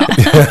engineer.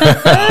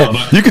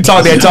 You can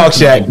talk that talk,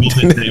 Shaq.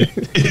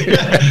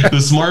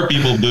 The smart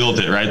people built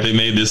it, right? They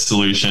made this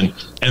solution.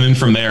 And then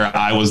from there,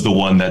 I was the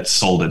one that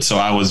sold it. So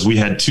we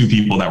had 2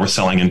 people that were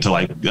selling into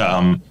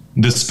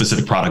this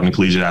specific product in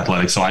collegiate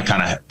athletics. So I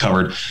kind of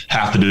covered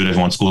half the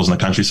Division I schools in the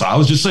country. So I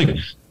was just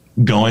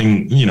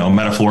going,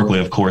 metaphorically,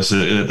 of course,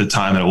 at the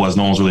time that no one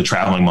was really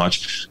traveling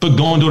much, but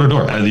going door to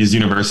door at these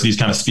universities,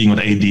 kind of speaking with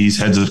ADs,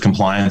 heads of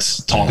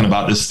compliance, talking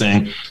about this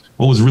thing.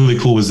 What was really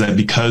cool was that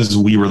because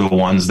we were the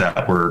ones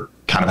that were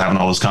kind of having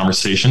all those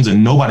conversations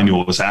and nobody knew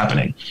what was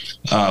happening,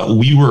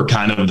 we were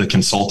kind of the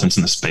consultants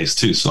in the space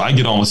too. So I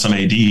get on with some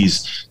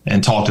ADs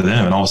and talk to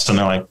them, and all of a sudden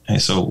they're like, hey,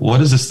 so what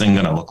is this thing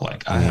going to look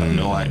like? I have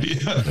no idea.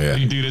 Yeah.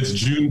 Dude, it's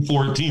June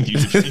 14th. You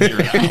should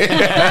figure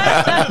it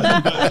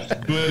out.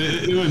 but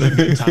it was a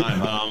good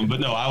time. But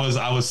no,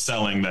 I was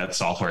selling that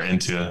software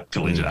into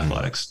collegiate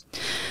athletics.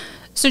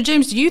 So,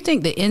 James, do you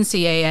think the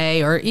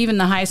NCAA or even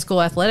the High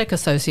School Athletic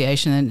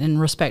Association in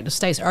respective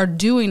states are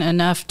doing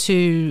enough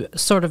to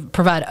sort of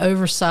provide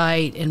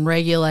oversight and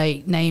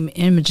regulate name,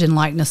 image, and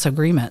likeness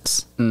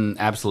agreements?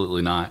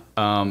 Absolutely not.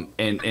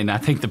 And I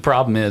think the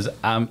problem is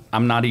I'm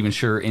not even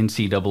sure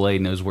NCAA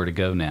knows where to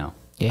go now.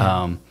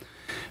 Yeah.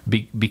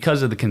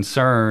 Because of the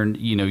concern,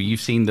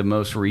 you've seen the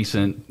most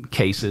recent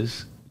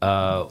cases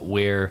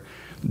where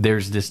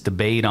there's this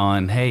debate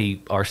on, hey,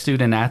 are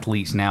student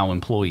athletes now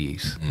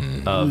employees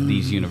of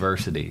these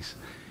universities?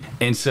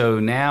 And so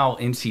now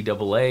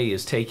NCAA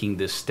is taking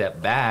this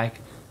step back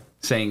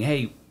saying,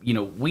 hey,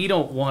 we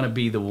don't want to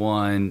be the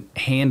one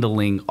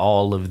handling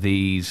all of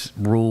these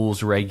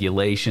rules,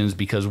 regulations,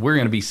 because we're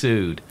going to be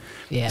sued.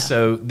 Yeah.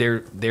 So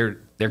they're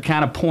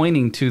kind of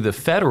pointing to the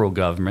federal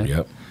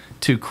government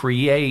to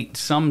create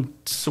some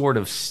sort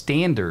of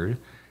standard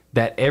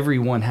that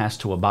everyone has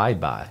to abide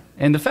by.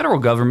 And the federal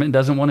government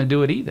doesn't want to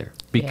do it either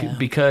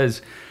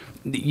because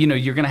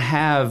you're going to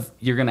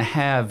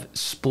have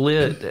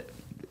split,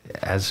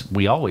 as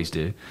we always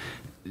do,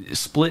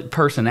 split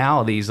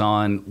personalities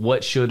on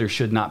what should or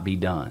should not be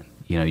done.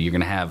 You're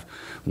going to have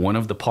one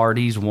of the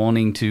parties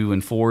wanting to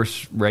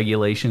enforce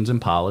regulations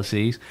and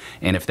policies,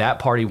 and if that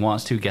party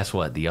wants to, guess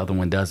what? The other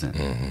one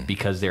doesn't,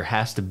 because there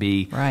has to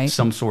be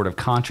some sort of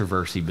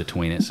controversy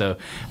between it. So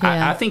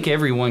I think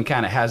everyone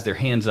kind of has their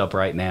hands up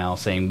right now,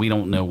 saying we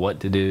don't know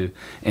what to do,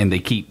 and they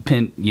keep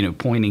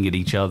pointing at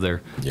each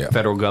other.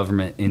 Federal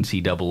government,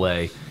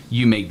 NCAA.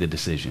 you make the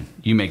decision.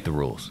 You make the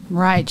rules.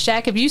 Right.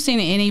 Shaq, have you seen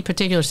any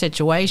particular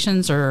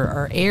situations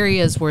or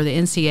areas where the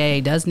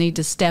NCAA does need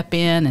to step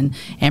in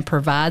and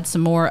provide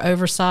some more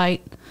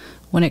oversight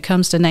when it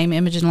comes to name,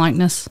 image, and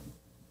likeness?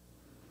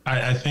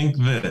 I think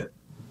that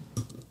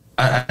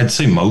I'd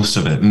say most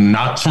of it,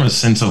 not from a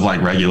sense of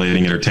like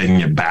regulating it or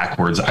taking it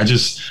backwards. I'd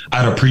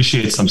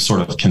appreciate some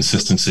sort of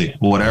consistency,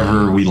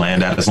 whatever we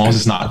land at, as long as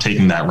it's not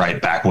taking that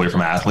right back away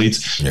from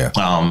athletes. Yeah.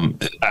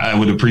 I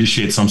would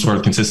appreciate some sort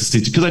of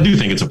consistency, because I do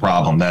think it's a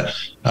problem that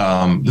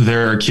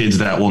there are kids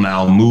that will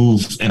now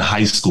move in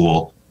high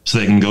school so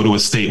they can go to a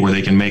state where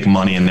they can make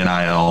money in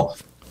NIL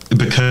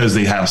because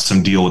they have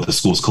some deal with the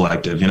school's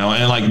collective, and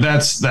like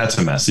that's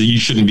a mess. You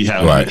shouldn't be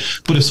having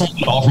it. But if someone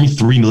would offer me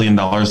 $3 million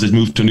to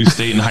move to a new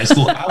state in high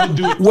school, I would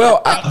do it.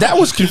 Well, that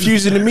was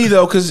confusing to me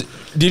though, because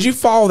did you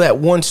follow that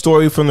one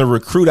story from the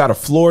recruit out of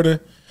Florida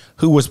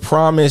who was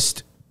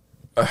promised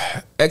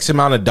X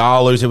amount of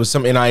dollars? It was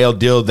some NIL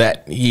deal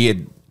that he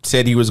had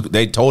said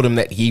they told him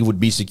that he would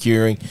be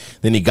securing.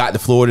 Then he got to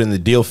Florida and the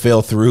deal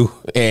fell through.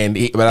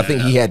 But I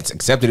think he had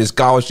accepted his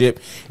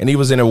scholarship and he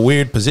was in a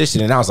weird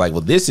position. And I was like,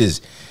 well, this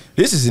is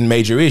a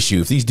major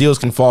issue. If these deals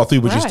can fall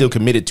through, but you're still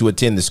committed to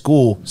attend the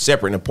school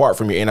separate and apart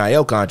from your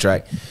NIL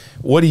contract,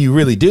 what do you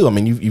really do? I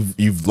mean,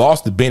 you've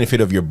lost the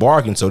benefit of your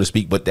bargain, so to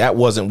speak, but that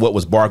wasn't what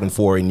was bargained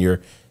for in your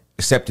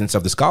acceptance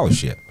of the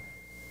scholarship.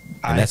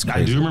 And that's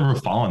crazy. I do remember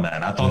following that.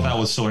 And I thought that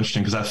was so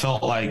interesting, because I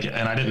felt like,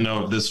 and I didn't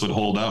know if this would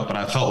hold up, but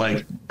I felt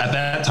like at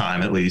that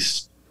time, at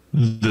least,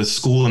 the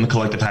school and the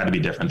collective had to be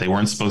different. They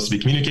weren't supposed to be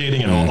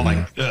communicating and all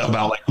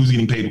about who's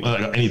getting paid,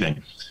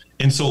 anything.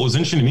 And so what was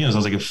interesting to me is I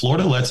was like, if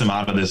Florida lets him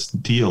out of this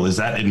deal, is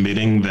that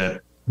admitting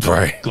that,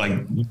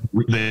 like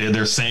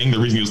they're saying the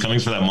reason he was coming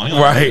is for that money?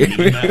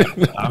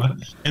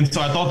 And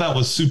so I thought that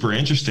was super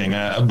interesting.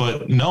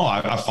 But no,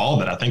 I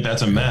followed it. I think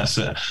that's a mess.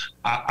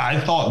 I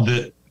thought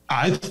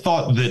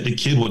that the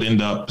kid would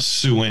end up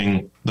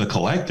suing the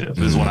collective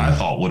is what I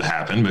thought would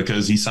happen,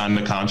 because he signed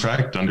the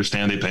contract,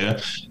 understand they pay him.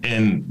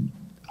 And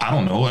I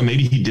don't know,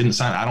 maybe he didn't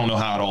sign. I don't know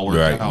how it all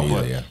worked out.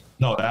 But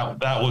no,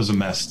 that was a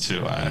mess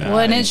too.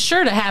 And it's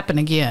sure to happen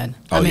again.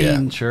 I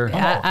mean, sure.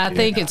 I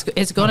think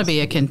it's going to be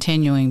a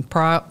continuing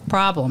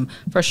problem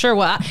for sure.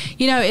 Well,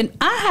 and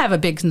I have a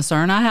big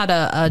concern. I had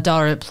a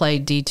daughter that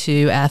played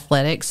D2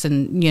 athletics,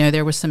 and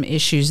there was some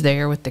issues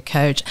there with the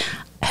coach.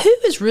 Who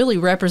is really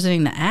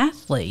representing the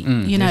athlete?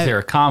 Is there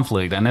a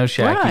conflict? I know,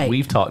 Shaq,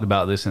 we've talked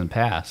about this in the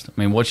past.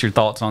 I mean, what's your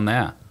thoughts on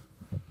that?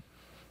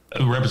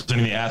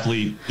 Representing the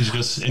athlete is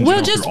just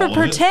just for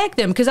protect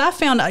them, because I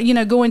found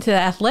going to the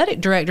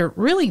athletic director,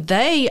 really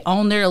they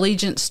own their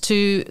allegiance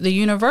to the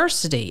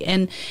university,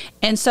 and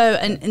so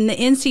in the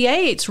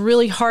NCAA it's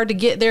really hard to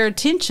get their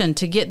attention,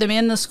 to get them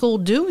in the school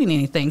doing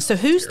anything. So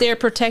who's there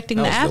practing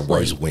the athlete? The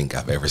worst wink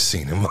I've ever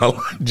seen in my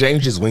life.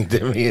 James just winked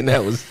at me, and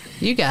that was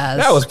you guys.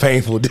 That was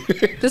painful,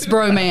 dude. This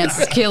bromance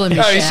is killing me.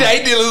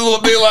 Shaq did a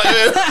little bit like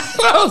this.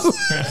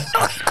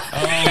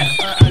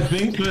 I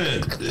think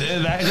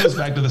that goes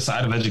back to the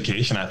side of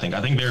education. I think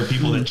there are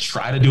people that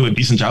try to do a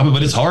decent job,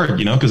 but it's hard,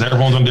 because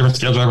everyone's on different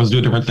schedules, everyone's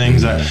doing different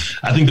things. I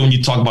think that when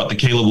you talk about the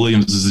Caleb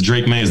Williams, the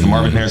Drake Mays, the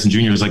Marvin Harrison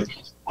Jr.'s, like,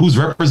 who's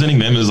representing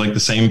them is like the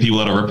same people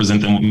that'll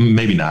represent them.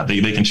 Maybe not.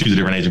 They can choose a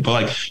different agent, but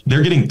like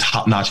they're getting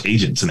top-notch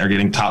agents and they're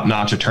getting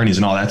top-notch attorneys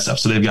and all that stuff.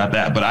 So they've got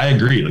that. But I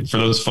agree, like for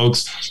those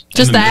folks,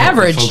 just the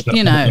average, for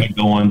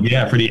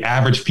the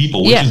average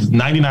people, which is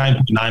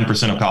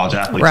 99.9% of college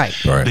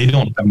athletes, right. They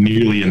don't have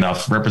nearly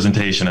enough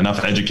representation,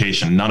 enough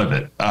education, none of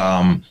it.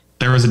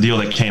 There was a deal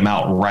that came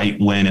out right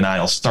when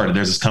NIL started.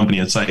 There's this company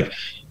that's like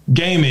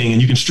gaming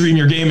and you can stream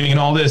your gaming and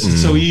all this.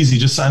 It's so easy.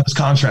 Just sign this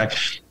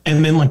contract.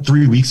 And then like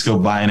 3 weeks go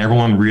by and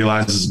everyone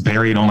realizes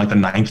buried on like the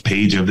 9th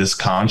page of this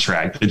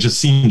contract, it just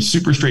seems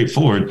super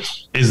straightforward,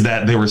 is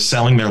that they were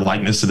selling their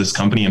likeness to this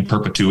company in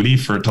perpetuity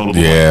for a total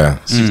or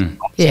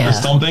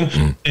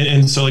something.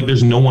 And so like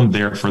there's no one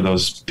there for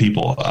those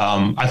people.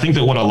 I think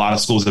that what a lot of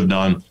schools have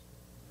done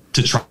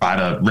to try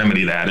to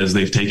remedy that is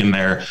they've taken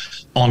their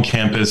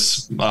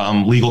on-campus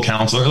legal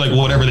counselor, like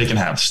whatever they can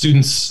have,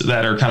 students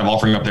that are kind of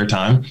offering up their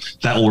time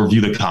that will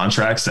review the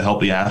contracts to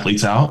help the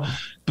athletes out.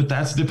 But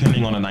that's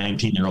depending on a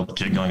 19-year-old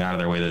kid going out of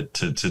their way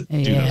to do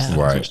those things.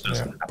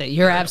 Right.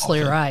 You're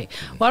absolutely right.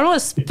 Well, I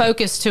want to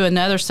focus to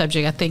another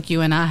subject I think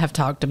you and I have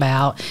talked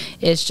about.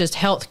 It's just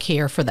health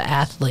care for the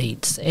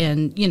athletes.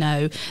 And,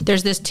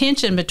 there's this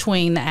tension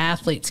between the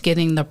athletes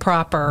getting the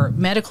proper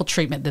medical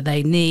treatment that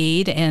they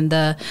need and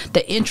the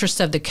interest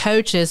of the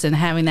coaches in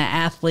having the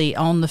athlete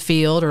on the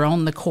field or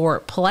on the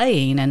court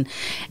playing. And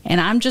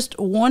I'm just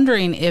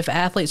wondering if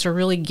athletes are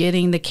really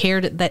getting the care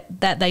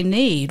that they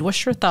need.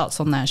 What's your thoughts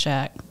on that,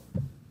 Shaq?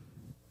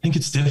 I think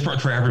it's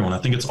different for everyone. I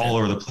think it's all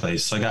over the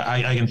place. Like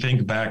I can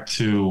think back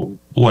to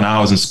when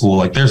I was in school,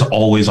 like there's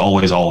always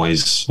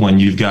when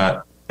you've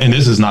got, and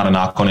this is not a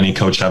knock on any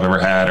coach I've ever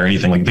had or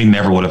anything, like they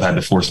never would have had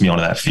to force me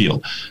onto that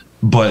field.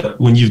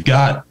 But when you've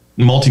got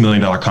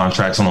multi-million-dollar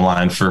contracts on the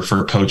line for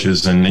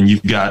coaches and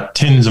you've got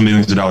tens of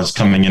millions of dollars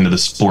coming into the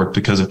sport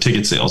because of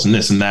ticket sales and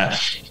this and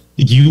that,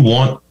 you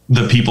want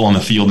the people on the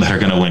field that are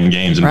going to win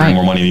games and bring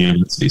more money to the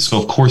university. So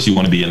of course you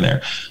want to be in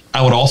there.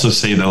 I would also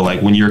say though,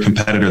 like when you're a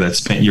competitor that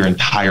spent your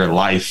entire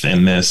life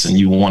in this and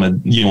you want to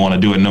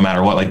do it no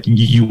matter what, like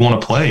you want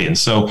to play. And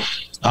so,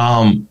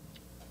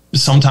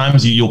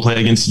 sometimes you'll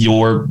play against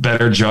your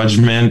better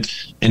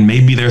judgment, and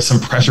maybe there's some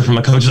pressure from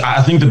the coaches.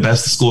 I think the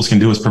best the schools can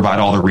do is provide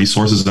all the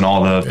resources and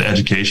all the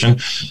education.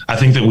 I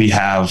think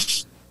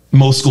that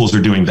most schools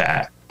are doing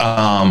that.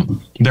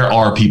 There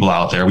are people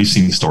out there, we've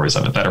seen stories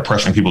of it, that are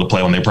pressuring people to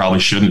play when they probably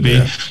shouldn't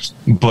be.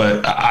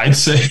 But I'd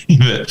say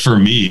that for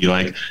me,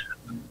 like,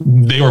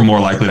 they were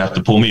more likely to have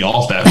to pull me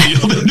off that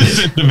field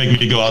to make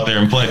me go out there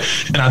and play.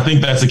 And I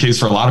think that's the case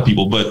for a lot of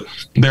people. But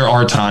there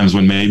are times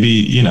when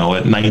maybe,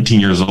 at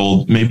 19 years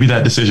old, maybe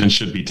that decision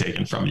should be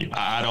taken from you.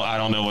 I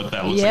don't know what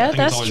that looks like. Yeah,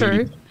 that's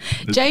true.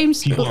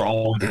 James, people are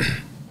all.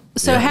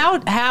 So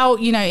how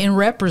in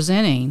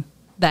representing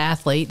the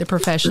athlete, the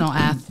professional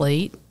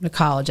athlete, the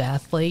college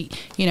athlete,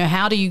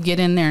 how do you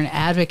get in there and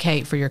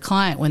advocate for your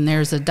client when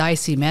there's a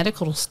dicey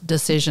medical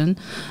decision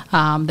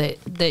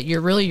that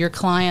your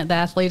client, the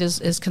athlete,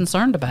 is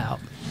concerned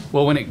about?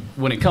 Well,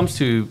 when it comes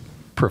to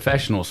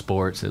professional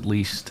sports, at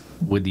least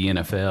with the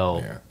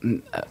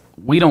NFL,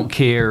 we don't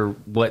care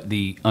what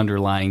the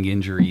underlying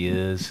injury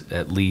is,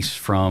 at least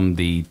from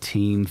the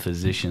team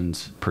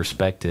physician's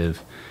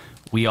perspective.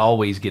 We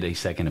always get a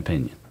second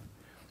opinion.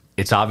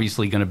 It's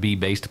obviously going to be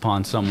based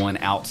upon someone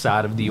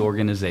outside of the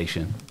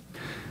organization,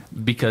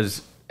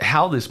 because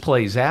how this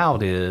plays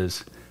out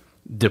is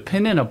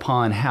dependent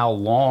upon how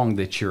long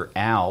that you're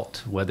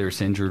out, whether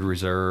it's injured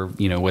reserve,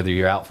 whether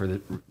you're out for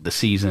the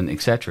season,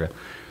 etc.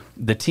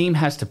 The team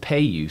has to pay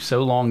you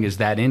so long as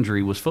that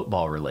injury was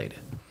football related.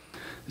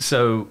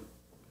 So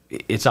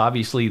it's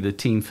obviously the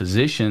team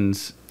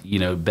physician's,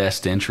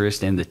 best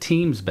interest and the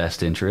team's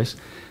best interest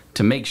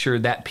to make sure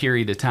that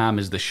period of time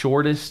is the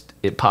shortest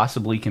it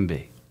possibly can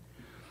be.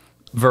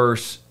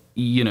 Versus,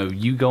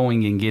 you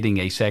going and getting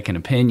a second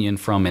opinion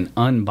from an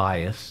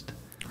unbiased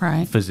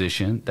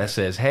physician that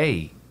says,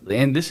 hey,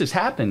 and this has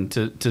happened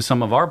to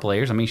some of our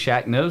players. I mean,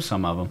 Shaq knows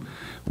some of them,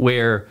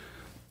 where,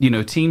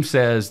 team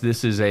says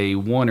this is a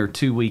 1 or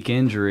 2 week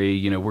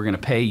injury, we're going to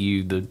pay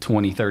you the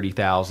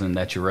 $20,000-$30,000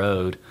 that you're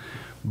owed.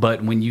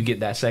 But when you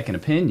get that second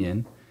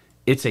opinion,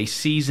 it's a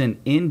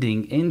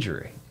season-ending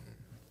injury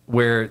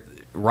where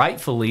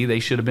rightfully they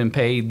should have been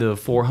paid the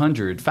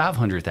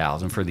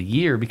 $400,000-$500,000 for the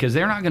year, because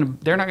they're not going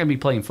to be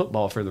playing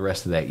football for the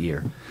rest of that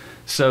year.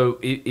 So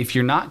if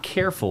you're not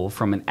careful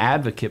from an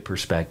advocate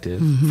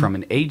perspective, from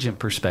an agent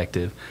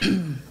perspective,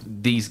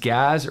 these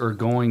guys are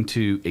going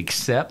to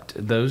accept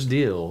those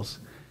deals,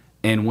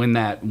 and when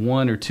that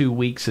 1 or 2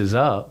 weeks is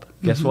up,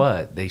 guess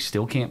what? They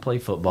still can't play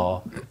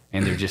football,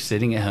 and they're just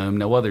sitting at home.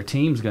 No other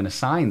team's going to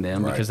sign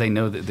them because they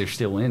know that they're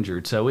still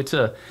injured. So it's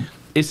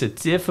a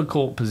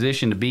difficult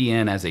position to be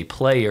in as a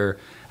player.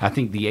 I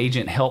think the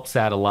agent helps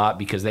that a lot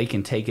because they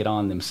can take it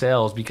on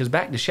themselves. Because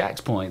back to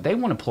Shaq's point, they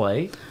want to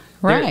play.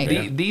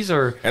 Right. These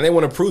are... And they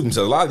want to prove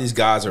themselves. A lot of these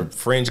guys are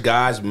fringe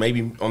guys,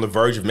 maybe on the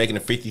verge of making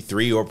a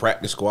 53 or a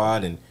practice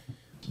squad, and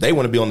they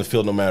want to be on the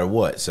field no matter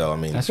what. So, I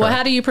mean... That's right.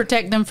 How do you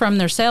protect them from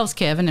themselves,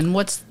 Kevin? And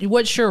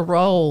what's your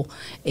role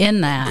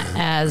in that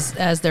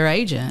as their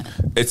agent?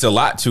 It's a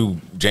lot to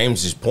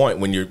James's point.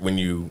 When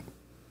you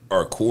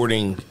are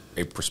courting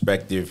a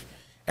prospective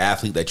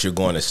athlete that you're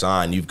going to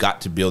sign, you've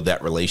got to build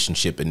that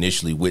relationship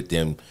initially with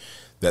them,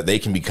 that they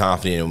can be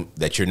confident in,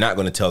 that you're not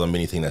going to tell them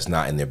anything that's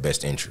not in their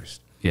best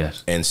interest.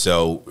 Yes. And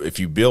so if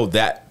you build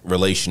that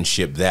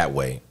relationship that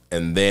way,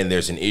 and then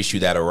there's an issue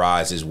that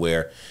arises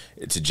where,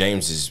 to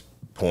James's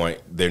point,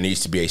 there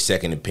needs to be a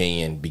second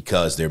opinion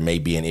because there may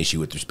be an issue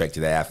with respect to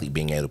the athlete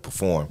being able to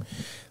perform,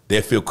 they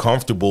feel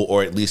comfortable,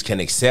 or at least can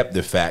accept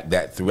the fact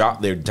that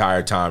throughout their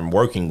entire time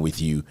working with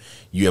you,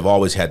 you have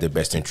always had their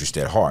best interest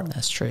at heart.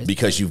 That's true.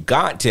 Because you've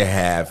got to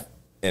have,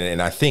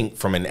 and I think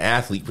from an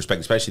athlete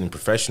perspective, especially in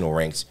professional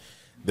ranks,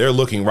 they're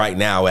looking right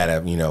now at a,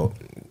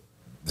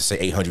 let's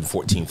say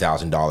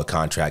 $814,000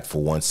 contract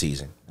for one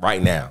season.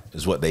 Right now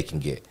is what they can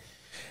get.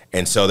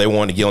 And so they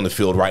want to get on the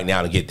field right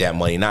now to get that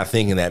money, not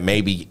thinking that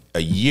maybe a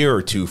year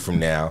or two from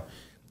now,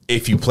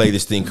 if you play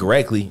this thing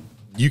correctly,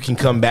 you can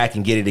come back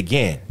and get it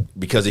again.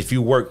 Because if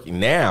you work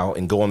now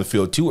and go on the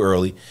field too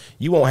early,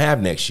 you won't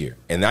have next year.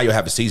 And now you'll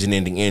have a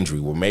season-ending injury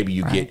where maybe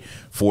you get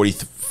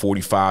 $40,000,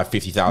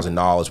 $45,000,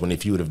 $50,000, when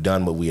if you would have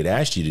done what we had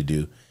asked you to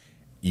do,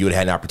 you would have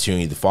had an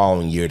opportunity the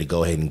following year to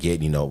go ahead and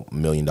get, $1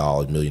 million,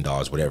 $1 million,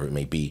 whatever it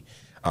may be.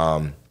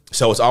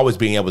 So it's always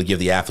being able to give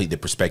the athlete the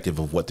perspective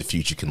of what the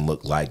future can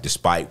look like,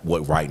 despite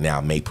what right now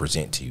may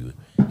present to you.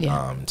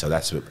 Yeah. So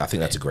I think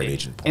that's a great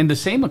agent point. And the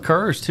same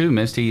occurs too,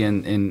 Misty,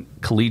 in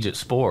collegiate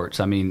sports.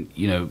 I mean,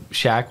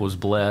 Shaq was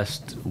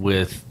blessed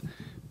with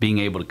being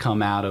able to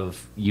come out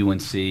of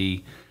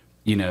UNC,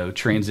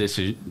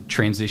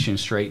 transition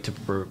straight to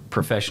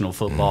professional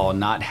football,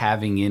 not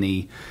having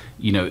any,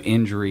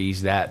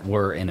 injuries that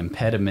were an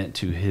impediment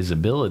to his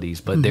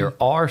abilities. But there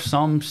are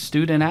some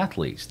student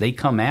athletes. They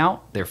come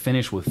out, they're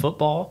finished with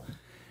football,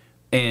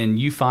 and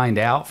you find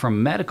out from a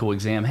medical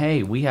exam,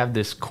 hey, we have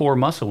this core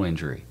muscle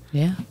injury.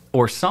 Yeah.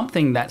 Or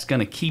something that's going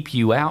to keep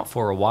you out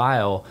for a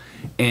while.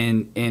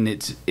 And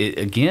it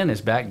again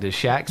is back to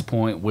Shaq's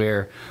point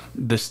where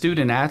the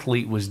student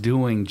athlete was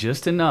doing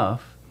just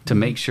enough to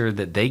make sure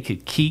that they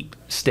could keep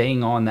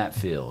staying on that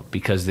field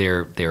because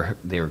they're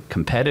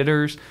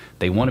competitors.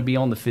 They want to be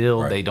on the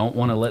field. Right. They don't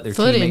want to let their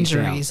foot teammates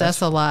down. injuries.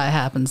 That's a lot that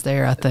happens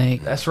there, I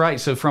think. That's right.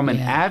 So from an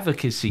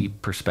advocacy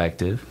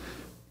perspective,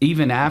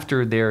 even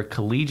after their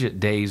collegiate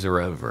days are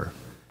over,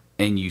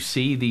 and you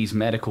see these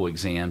medical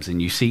exams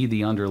and you see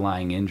the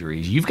underlying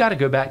injuries, you've got to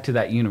go back to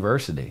that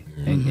university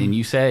and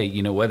you say,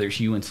 you know, whether it's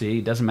UNC,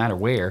 it doesn't matter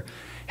where,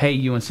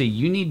 hey, UNC,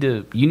 you need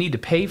to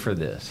pay for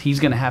this. He's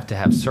going to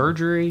have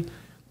surgery.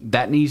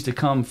 That needs to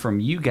come from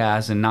you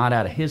guys and not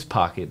out of his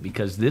pocket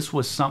because this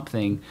was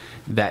something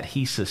that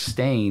he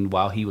sustained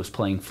while he was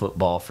playing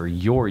football for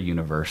your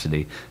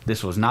university.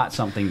 This was not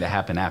something that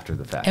happened after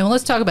the fact. And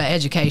let's talk about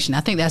education.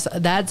 I think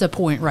that's a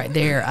point right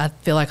there. I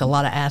feel like a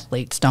lot of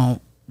athletes don't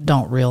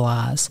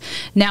realize.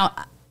 Now,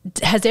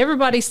 has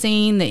everybody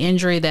seen the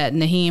injury that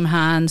Naheem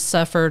Hines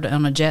suffered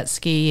on a jet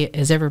ski?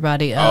 Is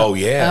everybody up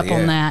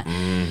on that?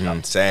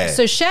 Mm-hmm. Sad.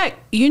 So Shaq,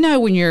 you know,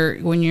 when you're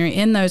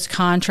in those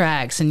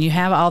contracts and you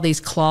have all these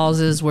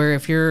clauses where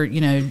if you're,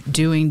 you know,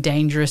 doing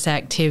dangerous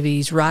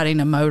activities, riding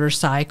a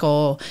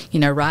motorcycle, you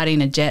know,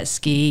 riding a jet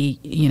ski,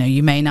 you know,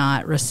 you may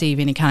not receive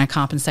any kind of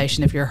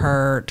compensation if you're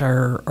hurt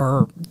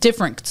or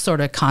different sort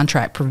of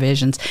contract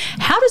provisions.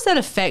 How does that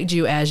affect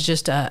you as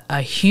just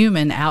a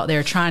human out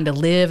there trying to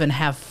live and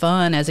have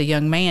fun as a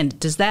young man?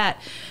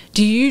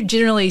 Do you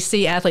generally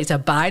see athletes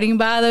abiding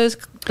by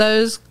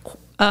those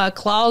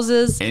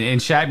clauses? And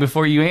Shaq,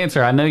 before you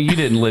answer, I know you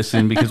didn't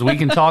listen because we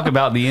can talk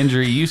about the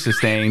injury you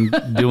sustained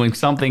doing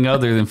something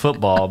other than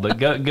football. But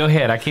go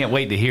ahead. I can't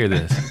wait to hear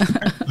this.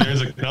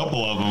 There's a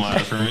couple of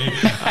them for me.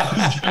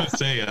 I was going to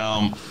say,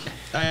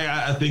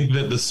 I think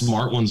that the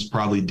smart ones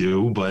probably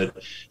do,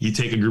 but you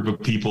take a group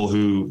of people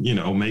who, you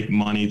know, make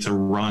money to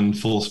run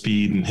full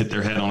speed and hit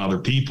their head on other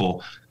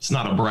people. It's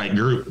not a bright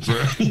group,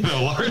 for, you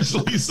know,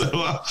 largely.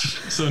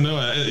 So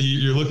no,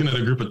 you're looking at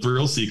a group of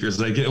thrill seekers.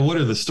 Like, what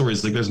are the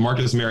stories? Like, there's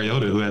Marcus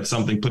Mariota who had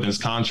something put in his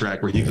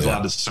contract where he was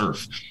allowed to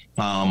surf.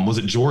 Was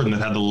it Jordan that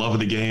had the love of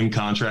the game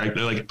contract?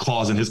 Like a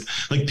clause in his,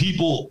 like,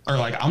 people are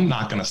like, I'm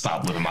not going to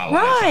stop living my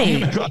life.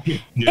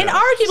 Right. And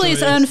arguably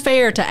it's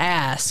unfair to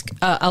ask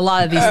a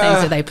lot of these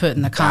things that they put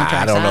in the contract.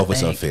 I don't know if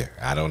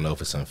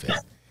it's unfair.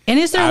 And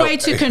is there a way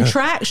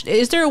to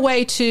is there a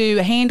way to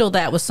handle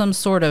that with some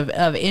sort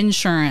of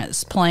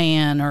insurance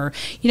plan or,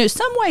 you know,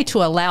 some way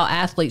to allow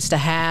athletes to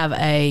have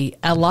a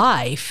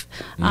life?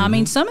 I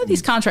mean, some of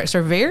these contracts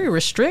are very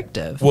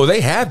restrictive. Well,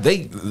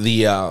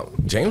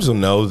 James will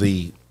know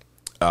the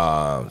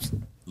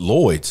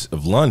Lloyd's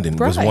of London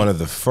was one of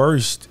the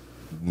first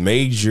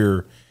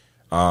major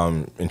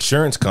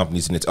insurance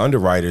companies and its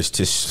underwriters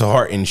to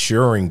start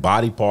insuring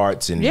body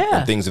parts and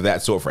things of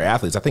that sort for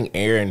athletes. I think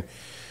Aaron,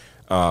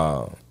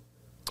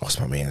 what's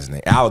my man's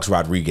name? Alex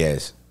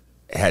Rodriguez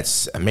had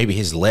maybe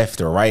his left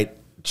or right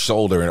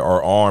shoulder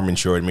or arm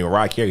insured. I mean,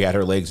 Mariah Carey had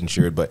her legs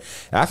insured, but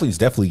athletes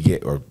definitely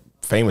get, or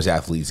famous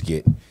athletes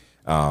get,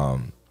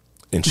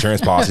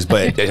 insurance policies.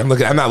 But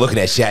I'm not looking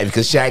at Shaq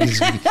because Shaq is.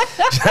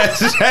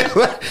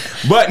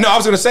 But no, I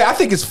was going to say I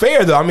think it's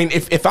fair though. I mean,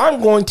 if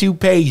I'm going to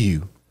pay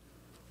you,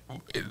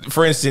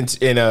 for instance,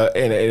 in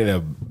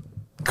a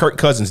Kirk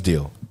Cousins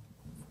deal,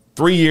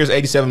 3 years,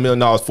 $87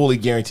 million, fully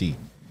guaranteed,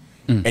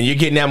 and you're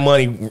getting that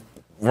money,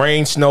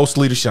 rain, snow,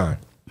 sleet, or shine.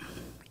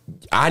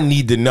 I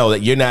need to know that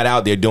you're not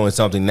out there doing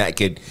something that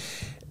could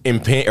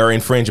impinge or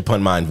infringe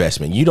upon my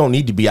investment. You don't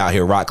need to be out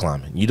here rock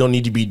climbing. You don't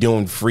need to be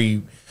doing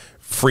free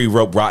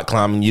rope rock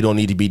climbing. You don't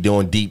need to be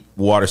doing deep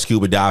water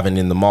scuba diving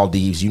in the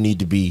Maldives. You need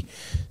to be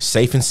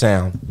safe and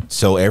sound.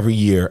 So every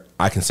year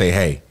I can say,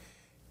 hey,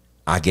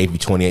 I gave you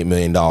 $28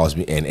 million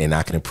and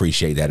I can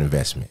appreciate that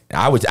investment.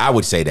 I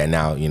would say that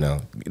now, you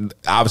know,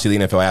 obviously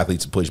the NFL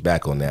athletes push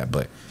back on that,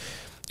 but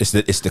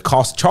it's the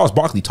cost. Charles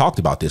Barkley talked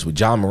about this with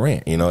John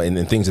Morant, you know,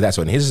 and things of that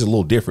sort. And his is a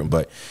little different,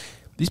 but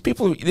these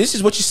people, this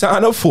is what you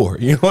sign up for.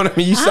 You know what I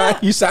mean?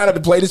 You sign up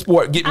to play the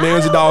sport, get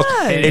millions of dollars.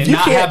 If you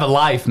can't have a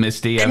life,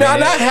 Misty. Not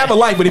have a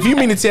life, but if you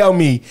mean to tell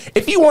me,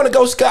 if you want to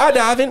go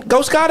skydiving, go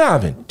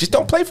skydiving. Just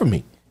don't play for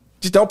me.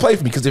 Just don't play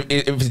for me because if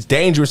it's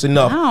dangerous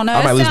enough, I don't know.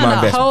 I might lose my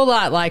investment. A whole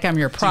lot like I'm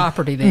your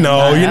property. Then.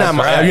 No, you're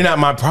not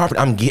my property.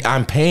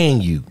 I'm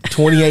paying you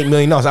 $28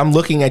 million. I'm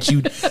looking at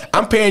you.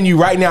 I'm paying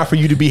you right now for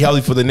you to be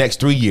healthy for the next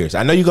 3 years.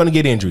 I know you're going to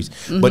get injuries,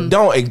 but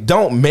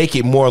don't make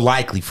it more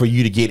likely for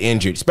you to get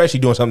injured, especially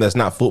doing something that's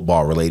not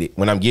football related.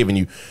 When I'm giving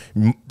you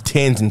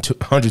tens and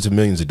hundreds of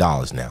millions of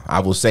dollars now, I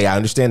will say I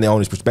understand the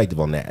owner's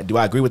perspective on that. Do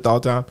I agree with it all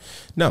the time?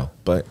 No,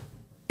 but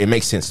it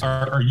makes sense.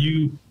 Are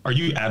you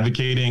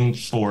advocating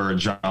for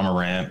John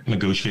Morant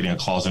negotiating a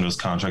clause in his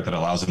contract that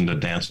allows him to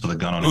dance with a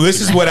gun on his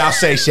This is what I'll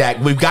say, Shaq.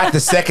 We've got the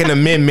Second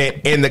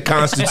Amendment in the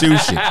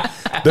Constitution.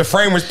 The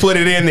framers put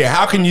it in there.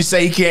 How can you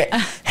say he can't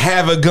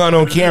have a gun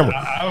on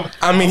camera?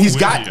 I mean, he's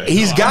got it.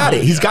 He's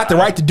got the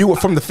right to do it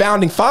from the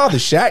founding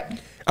fathers, Shaq.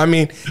 I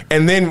mean,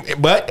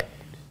 but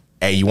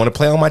Hey, you want to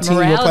play on my team? You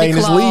want to play in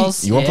this league?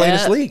 You want to play in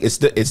this league? It's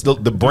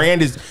the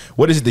brand is,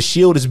 what is it? The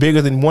shield is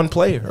bigger than one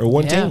player or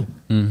one team.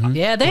 Mm-hmm.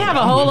 Yeah, they have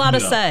a whole lot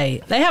of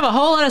say. They have a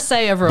whole lot of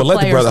say over a player's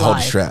life. But let the brother hold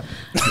the strap.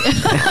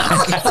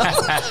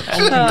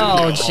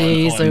 Oh,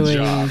 jeez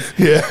Louise.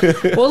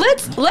 Yeah. Well,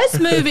 let's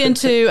move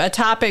into a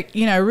topic,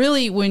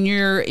 really when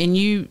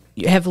you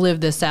have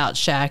lived this out,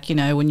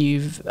 Shaq, when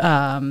you've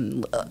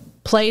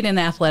played in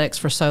athletics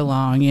for so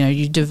long,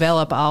 you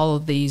develop all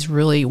of these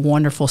really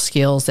wonderful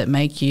skills that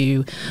make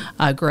you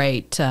a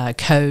great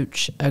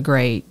coach, a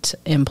great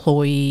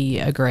employee,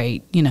 a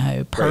great,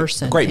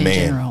 person, a great in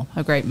man. general,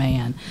 a great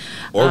man.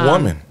 Or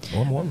woman.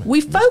 We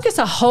focus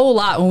a whole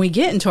lot when we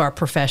get into our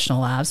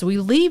professional lives. We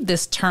leave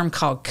this term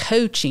called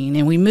coaching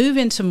and we move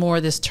into more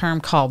of this term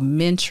called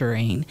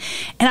mentoring.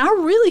 And I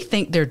really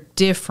think they're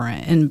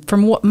different. And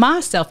from what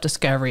my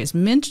self-discovery is,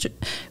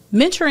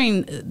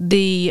 mentoring,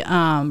 the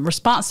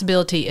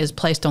responsibility is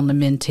placed on the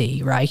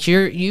mentee, right?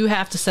 You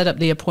have to set up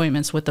the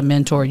appointments with the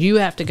mentor. You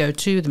have to go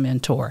to the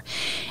mentor.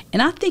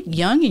 And I think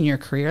young in your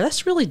career,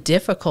 that's a really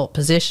difficult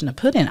position to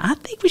put in. I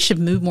think we should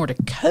move more to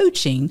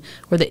coaching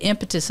where the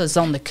impetus is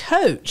on the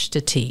coach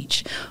to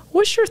teach.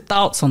 What's your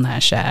thoughts on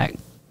that, Shaq?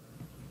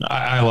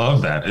 I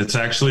love that. It's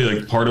actually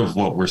like part of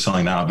what we're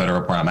selling now at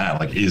BetterUp where I'm at,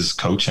 like, is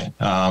coaching.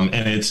 And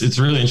it's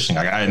really interesting.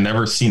 Like, I had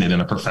never seen it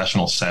in a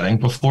professional setting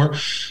before,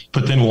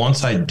 but then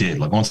once I did,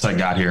 like once I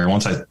got here,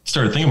 once I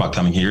started thinking about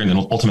coming here and then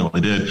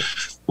ultimately did,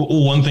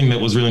 one thing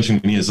that was really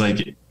interesting to me is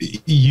like,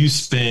 you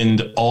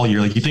spend all year,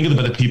 like you think of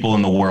the people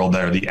in the world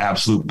that are the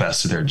absolute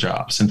best at their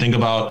jobs and think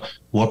about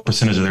what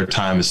percentage of their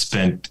time is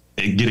spent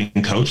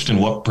getting coached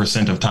and what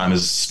percent of time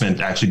is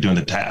spent actually doing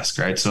the task.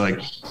 Right. So like,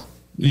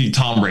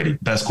 Tom Brady,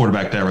 best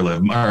quarterback to ever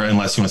live, or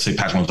unless you want to say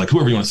Patrick Mahomes, like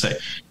whoever you want to say,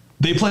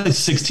 they play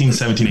 16,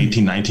 17,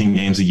 18, 19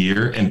 games a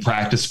year and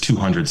practice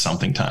 200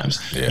 something times.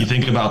 Yeah. You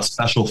think about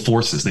special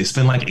forces. They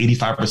spend like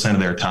 85% of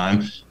their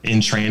time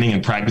in training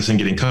and practicing,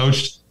 getting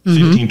coached.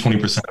 15,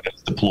 20% of it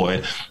is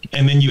deployed.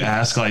 And then you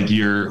ask like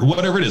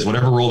whatever it is,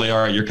 whatever role they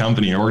are at your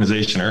company or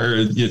organization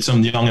or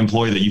some young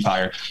employee that you've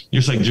hired,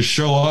 you're just like, just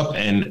show up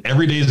and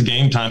every day is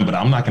game time, but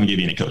I'm not going to give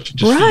you any coaching.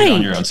 Just figure it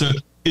on your own. So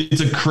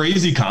it's a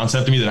crazy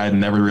concept to me that I had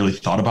never really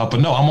thought about, but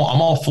no, I'm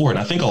all for it. And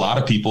I think a lot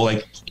of people,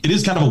 like, it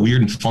is kind of a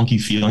weird and funky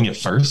feeling at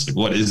first. Like,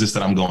 what is this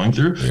that I'm going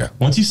through? Yeah.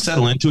 Once you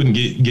settle into it and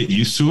get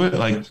used to it,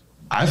 like,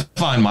 I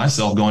find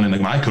myself going into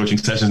my coaching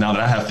sessions now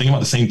that I have thinking about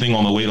the same thing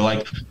on the way to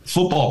like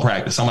football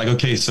practice. I'm like,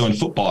 okay, so in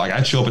football, like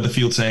I'd show up at the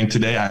field saying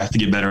today I have to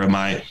get better at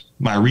my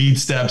read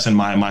steps and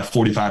my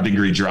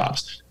 45-degree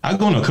drops. I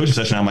go into a coaching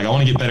session. I'm like, I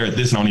want to get better at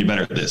this and I want to get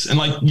better at this. And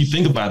like, you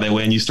think about it that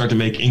way and you start to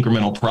make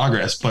incremental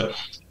progress, but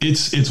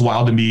it's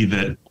wild to me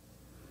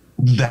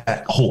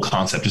that whole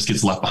concept just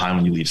gets left behind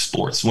when you leave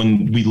sports.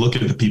 When we look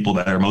at the people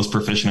that are most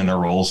proficient in their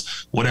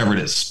roles, whatever it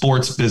is,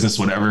 sports, business,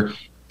 whatever,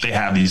 they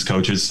have these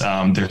coaches.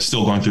 They're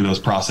still going through those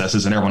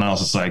processes and everyone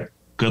else is like,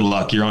 good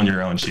luck. You're on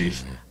your own,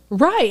 chief.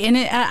 Right. And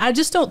I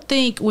just don't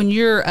think when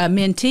you're a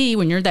mentee,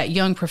 when you're that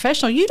young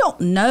professional, you don't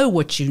know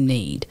what you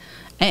need.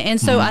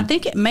 And so I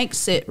think it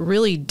makes it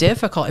really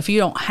difficult if you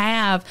don't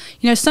have,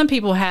 some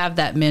people have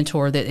that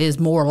mentor that is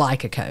more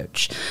like a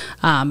coach.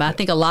 But I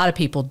think a lot of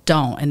people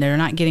don't, and they're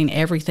not getting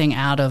everything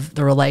out of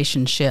the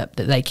relationship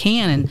that they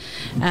can.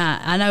 And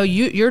I know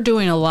you're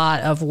doing a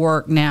lot of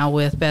work now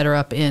with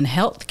BetterUp in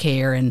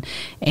healthcare,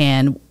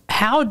 and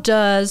how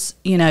does,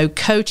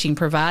 coaching,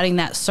 providing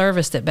that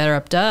service that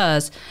BetterUp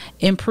does,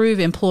 improve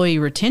employee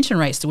retention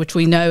rates, which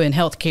we know in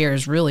healthcare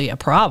is really a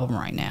problem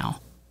right now?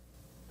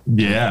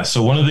 Yeah.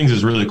 So one of the things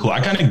is really cool. I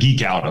kind of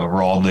geek out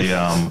over all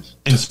the,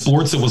 in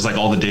sports, it was like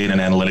all the data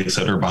and analytics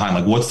that are behind,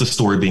 like what's the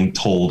story being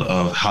told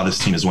of how this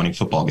team is winning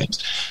football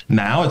games.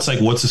 Now it's like,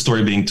 what's the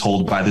story being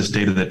told by this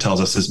data that tells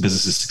us this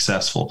business is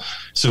successful?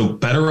 So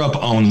BetterUp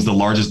owns the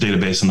largest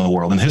database in the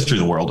world, in the history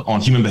of the world,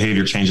 on human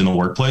behavior change in the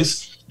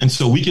workplace. And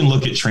so we can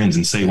look at trends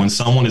and say, when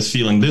someone is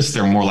feeling this,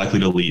 they're more likely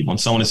to leave. When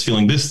someone is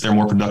feeling this, they're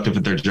more productive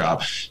at their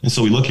job. And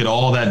so we look at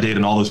all that data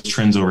and all those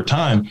trends over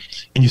time,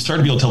 and you start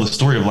to be able to tell the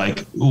story of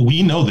like,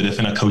 we know that if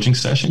in a coaching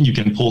session, you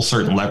can pull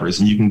certain levers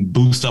and you can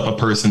boost up a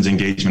person's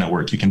engagement at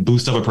work, you can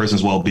boost up a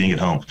person's well-being at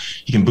home,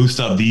 you can boost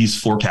up these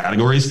 4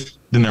 categories,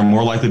 then they're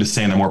more likely to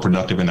stay and they're more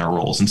productive in their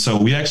roles. And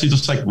so we actually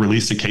just like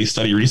released a case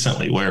study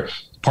recently where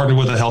partnered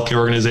with a healthcare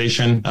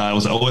organization. It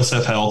was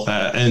OSF Health.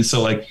 And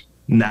so like,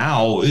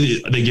 now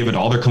they give it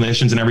all their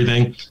clinicians and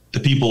everything. The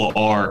people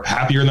are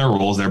happier in their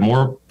roles. They're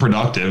more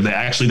productive.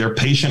 Their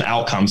patient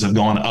outcomes have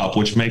gone up,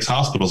 which makes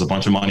hospitals a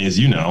bunch of money, as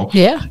you know.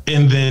 Yeah.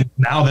 And then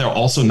now they're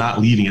also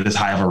not leaving at as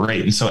high of a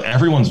rate. And so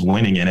everyone's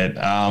winning in it.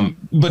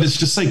 But it's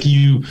just like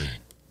you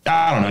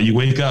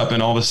wake up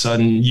and all of a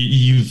sudden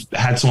you've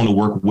had someone to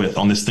work with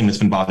on this thing that's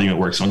been bothering you at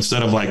work. So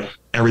instead of like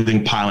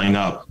everything piling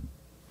up,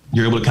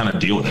 you're able to kind of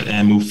deal with it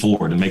and move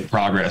forward and make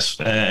progress.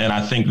 And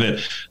I think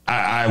that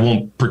I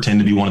won't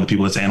pretend to be one of the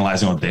people that's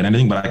analyzing all the data and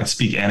anything, but I can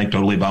speak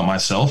anecdotally about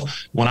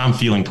myself. When I'm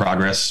feeling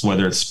progress,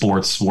 whether it's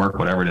sports, work,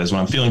 whatever it is,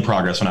 when I'm feeling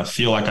progress, when I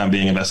feel like I'm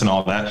being invested in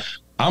all that,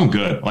 I'm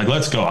good. Like,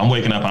 let's go. I'm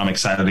waking up. I'm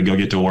excited to go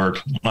get to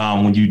work.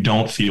 When you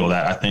don't feel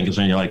that, I think is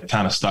when you're like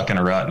kind of stuck in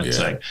a rut and it's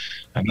like,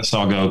 I guess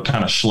I'll go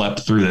kind of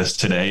schlep through this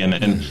today.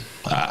 And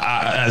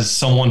as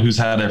someone who's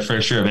had their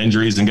fair share of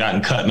injuries and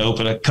gotten cut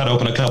open a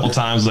couple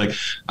times, like,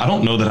 I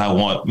don't know that I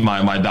want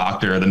my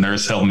doctor or the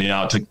nurse helping me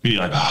out to be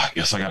like, I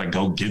guess I got to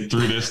go get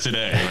through this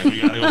today. Like,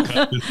 we got to go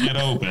cut this kid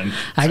open.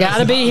 I got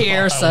to be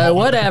here, so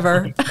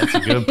whatever. That's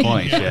a good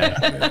point,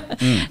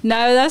 Shaq.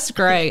 No, that's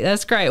great.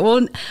 That's great.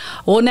 Well,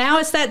 now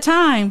it's that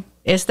time.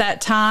 It's that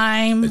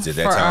time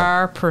for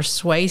our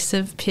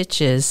persuasive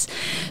pitches.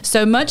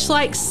 So much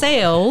like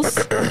sales,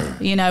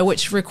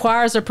 which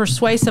requires a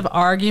persuasive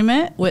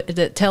argument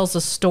that tells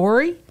a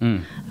story,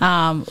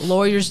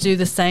 lawyers do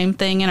the same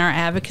thing in our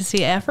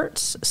advocacy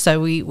efforts. So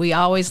we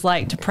always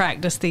like to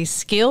practice these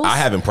skills. I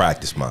haven't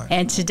practiced mine.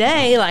 And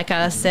today, like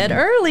I said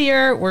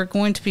earlier, we're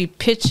going to be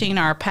pitching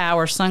our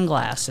power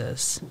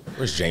sunglasses.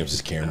 Where's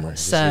James's camera?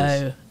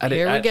 So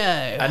here we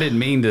go. I didn't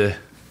mean to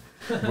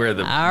wear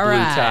the blue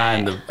tie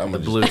and the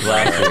blue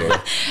glasses.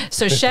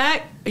 So,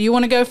 Shaq, you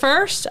want to go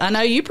first? I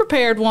know you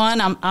prepared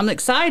one. I'm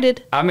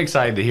excited. I'm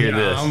excited to hear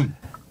this.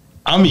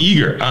 I'm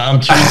eager. I'm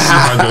curious to see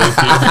how it goes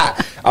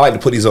too. I like to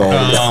put these on.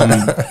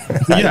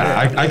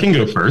 I can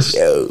go first.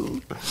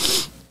 So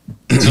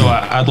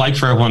I'd like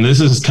for everyone, this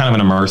is kind of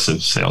an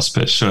immersive sales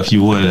pitch. So if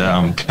you would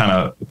kind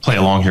of play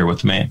along here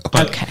with me.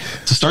 But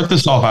to start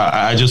this off,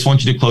 I just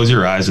want you to close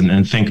your eyes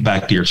and think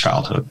back to your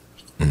childhood.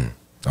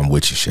 I'm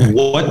with you, Shaq.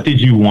 What did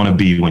you want to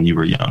be when you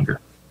were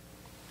younger?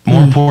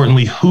 More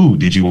importantly, who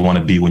did you want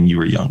to be when you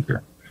were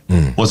younger?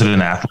 Was it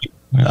an athlete?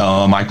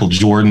 Michael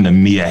Jordan, a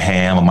Mia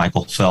Hamm, a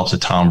Michael Phelps, a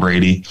Tom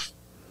Brady?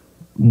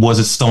 Was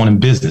it someone in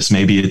business?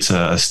 Maybe it's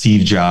a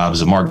Steve Jobs,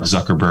 a Mark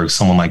Zuckerberg,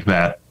 someone like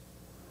that.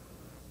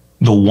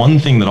 The one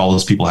thing that all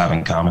those people have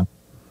in common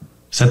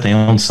is that they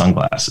own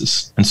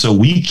sunglasses. And so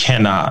we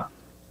cannot,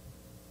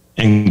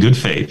 in good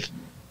faith,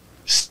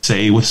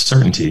 say with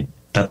certainty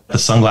that the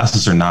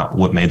sunglasses are not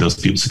what made those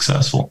people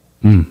successful.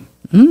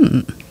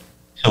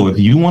 So if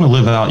you want to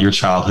live out your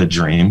childhood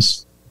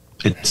dreams,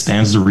 it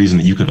stands to reason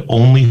that you could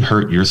only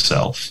hurt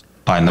yourself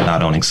by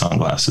not owning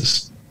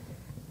sunglasses.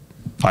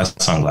 Buy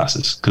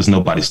sunglasses, because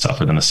nobody's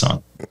tougher than the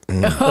sun.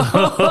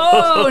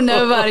 Oh,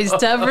 nobody's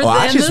tougher than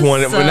I just the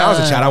wanted, sun. when I was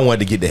a child, I wanted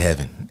to get to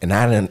heaven, and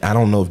I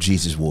don't know if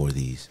Jesus wore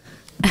these,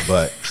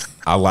 but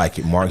I like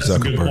it. Mark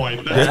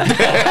Zuckerberg.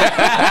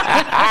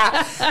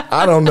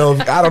 I don't know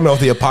if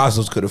the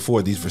apostles could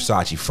afford these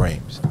Versace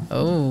frames.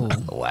 Oh,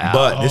 Wow.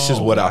 But this is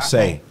what I'll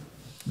say.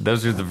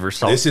 Those are the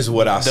Versace. This is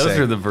what I'll say. Those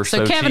are the Versace.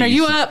 so Kevin, are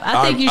you up?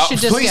 I think you should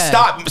just please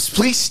go.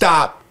 Please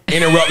stop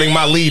interrupting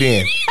my lead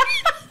in.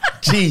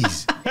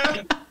 Jeez.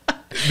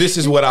 This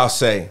is what I'll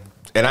say.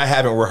 And I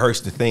haven't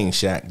rehearsed the thing,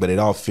 Shaq, but it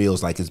all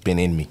feels like it's been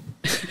in me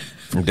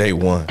from day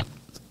one.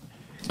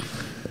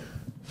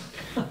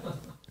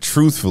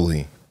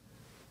 Truthfully,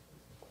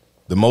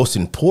 the most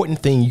important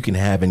thing you can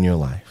have in your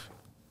life,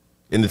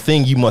 and the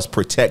thing you must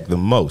protect the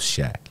most,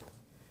 Shaq,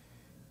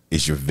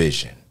 is your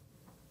vision.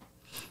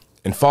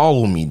 And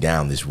follow me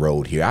down this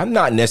road here. I'm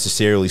not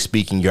necessarily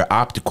speaking your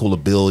optical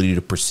ability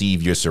to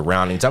perceive your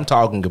surroundings. I'm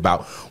talking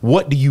about,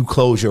 what do you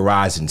close your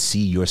eyes and see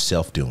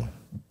yourself doing?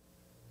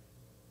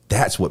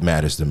 That's what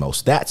matters the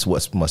most. That's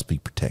what must be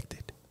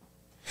protected.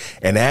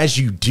 And as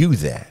you do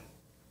that,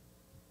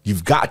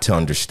 you've got to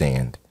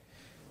understand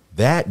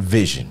that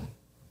vision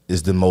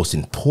is the most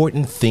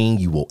important thing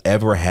you will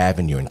ever have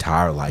in your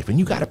entire life. And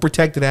you got to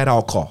protect it at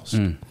all costs.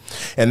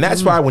 And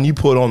that's why when you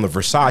put on the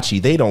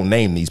Versace, they don't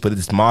name these, but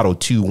it's model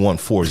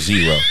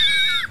 2140.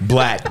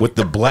 Black, with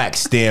the black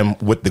stem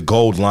with the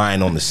gold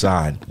line on the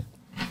side.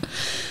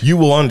 You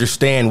will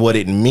understand what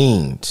it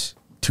means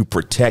to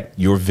protect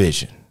your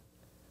vision.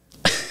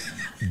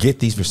 Get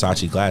these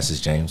Versace glasses,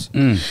 James.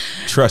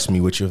 Trust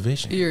me with your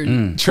vision.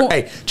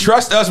 Hey,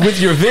 trust us with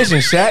your vision,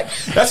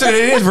 Shaq. That's what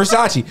it is,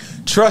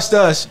 Versace. Trust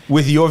us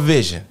with your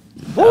vision.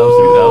 That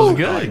was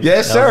good.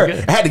 Yes, sir.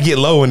 Good. I had to get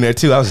low in there,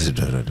 too. I was just...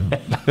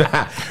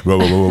 All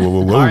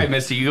right,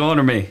 Misty, you going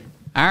or me?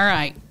 All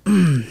right.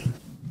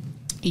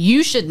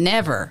 You should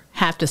never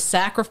have to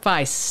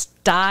sacrifice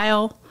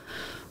style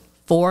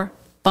for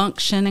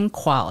function and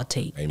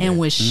quality. Amen. And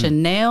with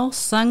Chanel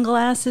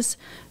sunglasses,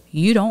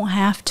 you don't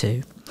have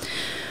to.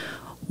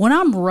 When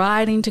I'm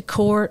riding to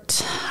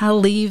court, I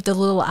leave the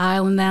little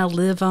island that I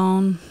live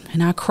on,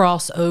 and I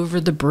cross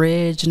over the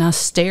bridge, and I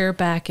stare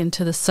back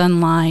into the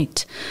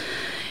sunlight,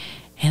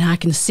 and I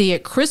can see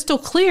it crystal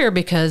clear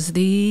because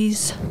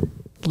these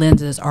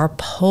lenses are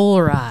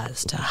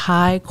polarized to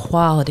high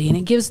quality, and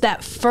it gives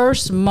that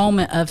first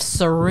moment of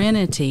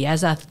serenity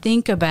as I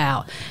think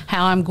about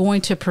how I'm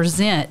going to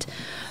present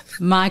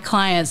my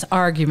client's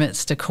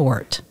arguments to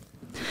court.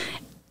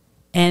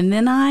 And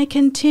then I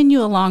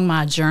continue along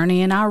my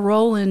journey, and I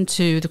roll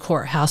into the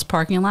courthouse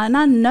parking lot, and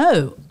I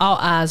know all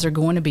eyes are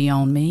going to be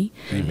on me.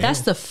 Amen.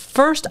 That's the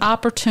first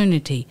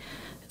opportunity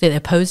that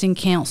opposing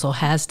counsel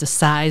has to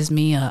size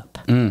me up.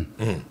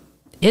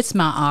 It's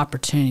my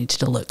opportunity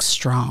to look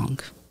strong.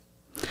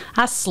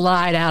 I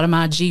slide out of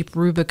my Jeep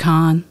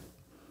Rubicon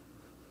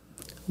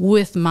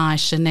with my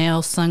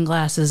Chanel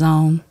sunglasses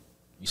on.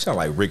 You sound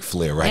like Ric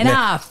Flair right and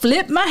now. I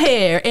flip my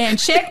hair and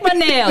check my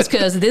nails,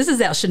 because this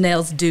is how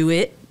Chanel's do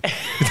it.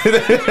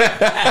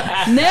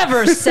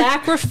 Never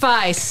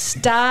sacrifice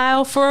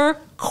style for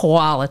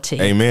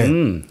quality.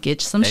 Amen.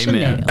 Get you some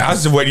Chanel.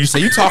 That's what you say.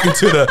 You talking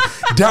to the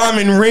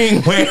diamond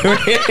ring wearing,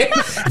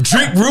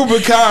 drink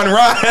Rubicon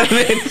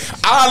riding,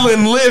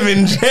 island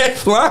living, jet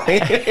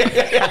flying.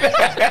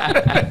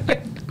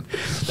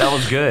 That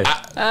was good.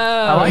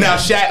 Now,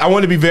 Shaq, I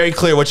want to be very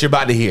clear what you're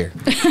about to hear.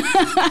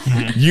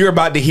 You're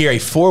about to hear a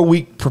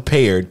 4-week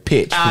prepared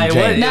pitch from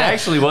James. It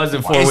actually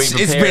wasn't 4 weeks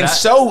prepared.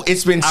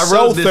 It's been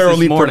so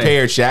thoroughly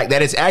prepared, Shaq,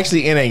 that it's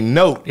actually in a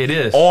note. It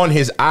is on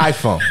his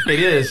iPhone. It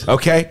is.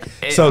 Okay,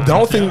 so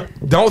don't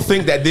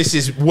think that this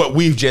is what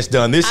we've just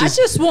done. I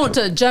just want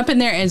to jump in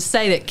there and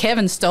say that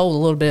Kevin stole a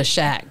little bit of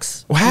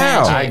Shaq's. Wow,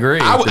 magic. I agree.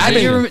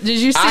 Did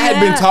you see I had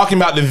been talking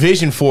about the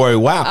vision for a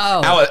while.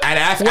 Oh, I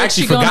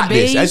actually forgot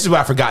this. This is why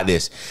I forgot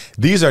this.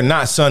 These are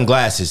not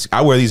sunglasses.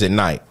 I wear these at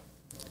night.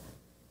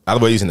 I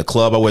wear these in the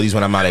club. I wear these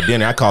when I'm out at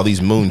dinner. I call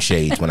these moon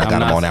shades when I got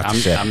them on after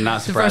 7. I'm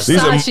not surprised.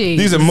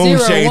 These are moon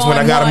shades when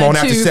I got them on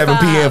after 7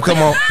 p.m. Come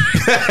on.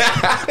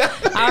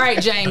 All right,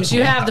 James,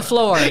 you have the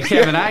floor. Hey,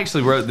 Kevin, I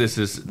actually wrote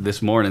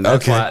this morning.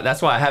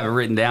 That's why I have it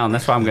written down.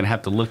 That's why I'm going to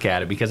have to look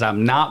at it because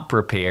I'm not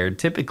prepared.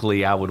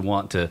 Typically, I would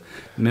want to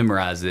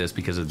memorize this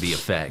because of the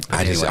effect. But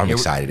I'm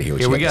excited to hear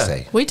what you have to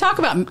say. We talk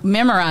about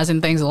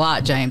memorizing things a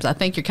lot, James. I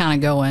think you're kind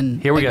of going.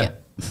 Here we go.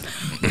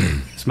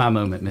 It's my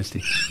moment,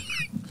 Misty.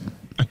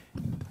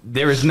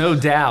 There is no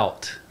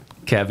doubt,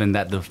 Kevin,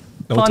 that the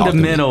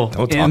fundamental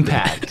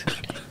impact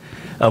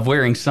of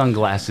wearing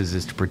sunglasses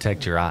is to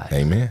protect your eyes.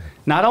 Amen.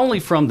 Not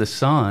only from the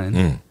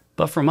sun,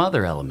 but from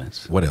other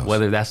elements. What else?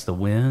 Whether that's the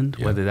wind,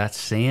 whether that's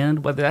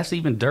sand, whether that's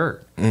even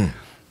dirt.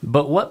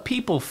 But what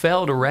people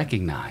fail to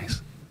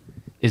recognize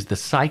is the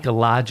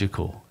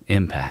psychological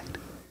impact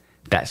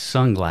that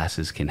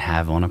sunglasses can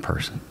have on a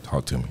person.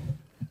 Talk to me.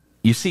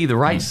 You see, the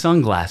right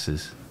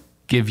sunglasses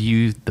give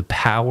you the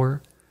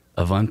power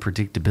of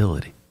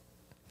unpredictability.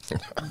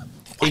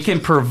 It can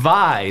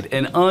provide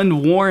an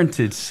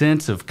unwarranted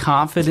sense of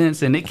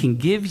confidence, and it can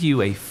give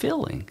you a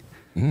feeling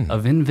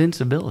of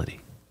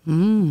invincibility.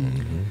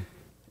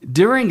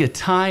 During a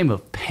time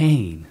of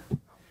pain,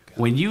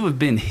 when you have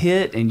been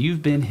hit and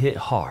you've been hit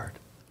hard,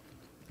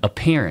 a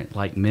parent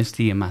like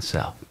Misty and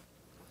myself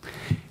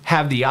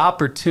have the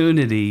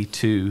opportunity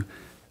to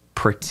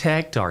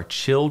protect our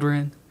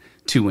children,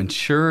 to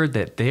ensure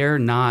that they're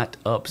not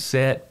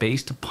upset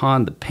based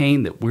upon the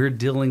pain that we're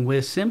dealing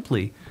with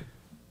simply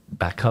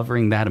by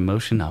covering that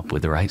emotion up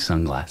with the right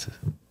sunglasses.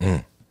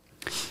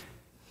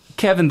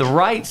 Kevin, the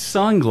right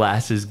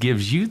sunglasses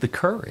gives you the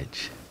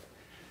courage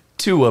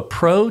to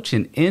approach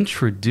and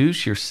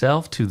introduce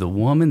yourself to the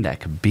woman that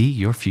could be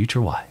your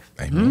future wife.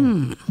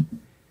 Amen.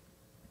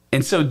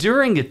 And so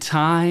during a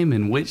time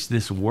in which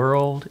this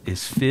world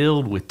is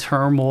filled with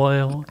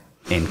turmoil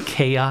and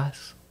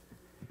chaos,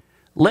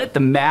 let the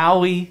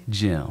Maui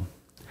Gym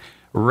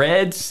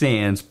Red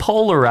Sands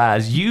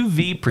polarized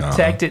UV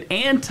protected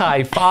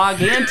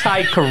anti-fog,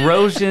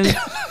 anti-corrosion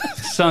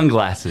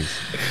sunglasses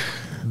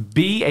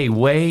be a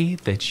way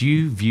that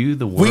you view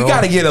the world. We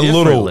got to get a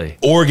little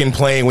organ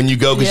playing when you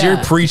go because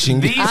you're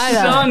preaching. These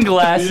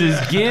sunglasses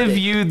give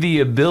you the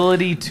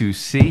ability to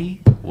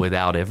see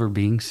without ever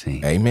being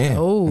seen. Amen.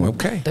 Oh,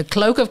 okay. The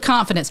cloak of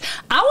confidence.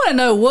 I want to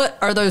know, what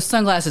are those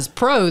sunglasses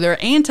pro?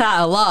 They're anti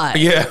a lot.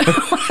 Yeah.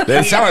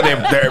 They sound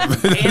like they're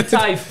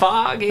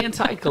anti-fog,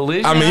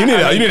 anti-collision. I mean, you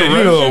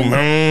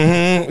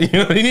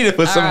need to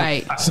put some.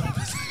 Right.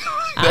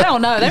 I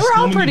don't know. They were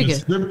all pretty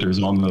good.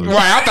 Descriptors on those. Right.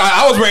 I thought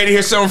I was ready to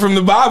hear something from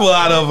the Bible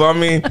out of. I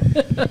mean,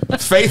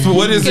 faithful.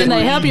 What is it? Can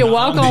they help you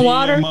walk on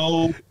water?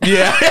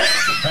 Yeah.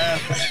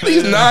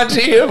 These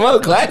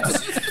non-GMO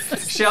glasses.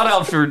 Shout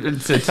out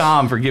to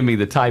Tom for giving me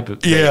the type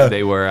of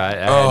they were. I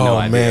had no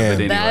idea. Man.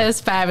 But anyway. That is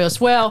fabulous.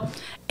 Well,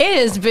 it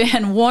has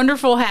been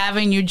wonderful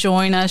having you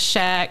join us,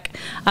 Shaq.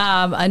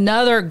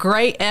 Another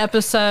great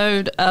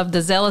episode of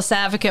the Zealous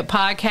Advocate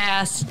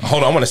podcast.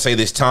 Hold on, I want to say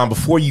this, Tom.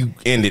 Before you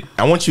end it,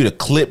 I want you to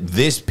clip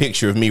this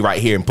picture of me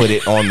right here and put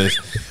it on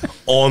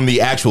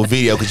the actual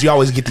video because you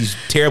always get these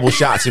terrible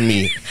shots of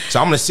me. So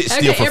I'm going to sit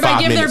still for 5 minutes.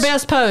 Everybody give their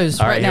best pose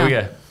right now.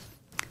 Here we go.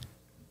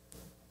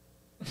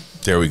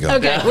 There we go.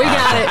 Okay, we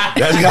got it.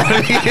 That's got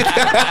to be it.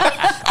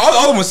 All the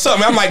other one's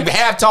something. I'm like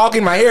half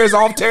talking. My hair is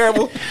all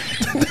terrible.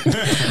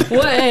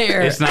 What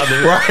hair? It's not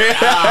the right.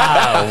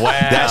 Oh,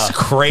 wow. That's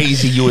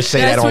crazy. You would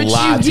say That's that on live TV.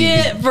 That's what you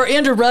get for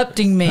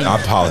interrupting me.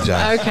 I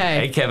apologize.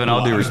 Okay. Hey, Kevin,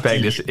 all due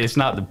respect, it's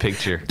not the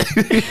picture.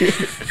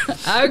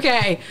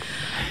 Okay.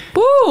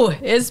 Woo!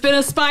 It's been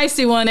a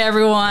spicy one,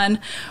 everyone.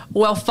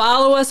 Well,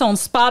 follow us on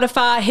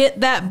Spotify.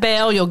 Hit that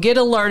bell. You'll get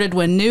alerted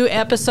when new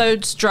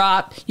episodes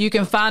drop. You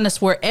can find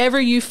us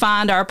wherever you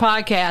find our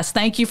podcast.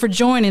 Thank you for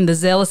joining the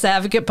Zealous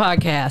Advocate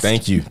podcast.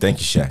 Thank you. Thank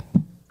you, Shaq.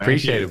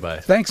 Appreciate it,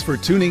 bud. Thanks for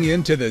tuning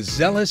in to the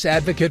Zealous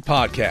Advocate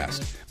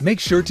podcast.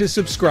 Make sure to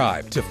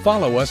subscribe to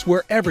follow us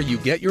wherever you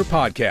get your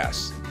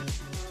podcasts.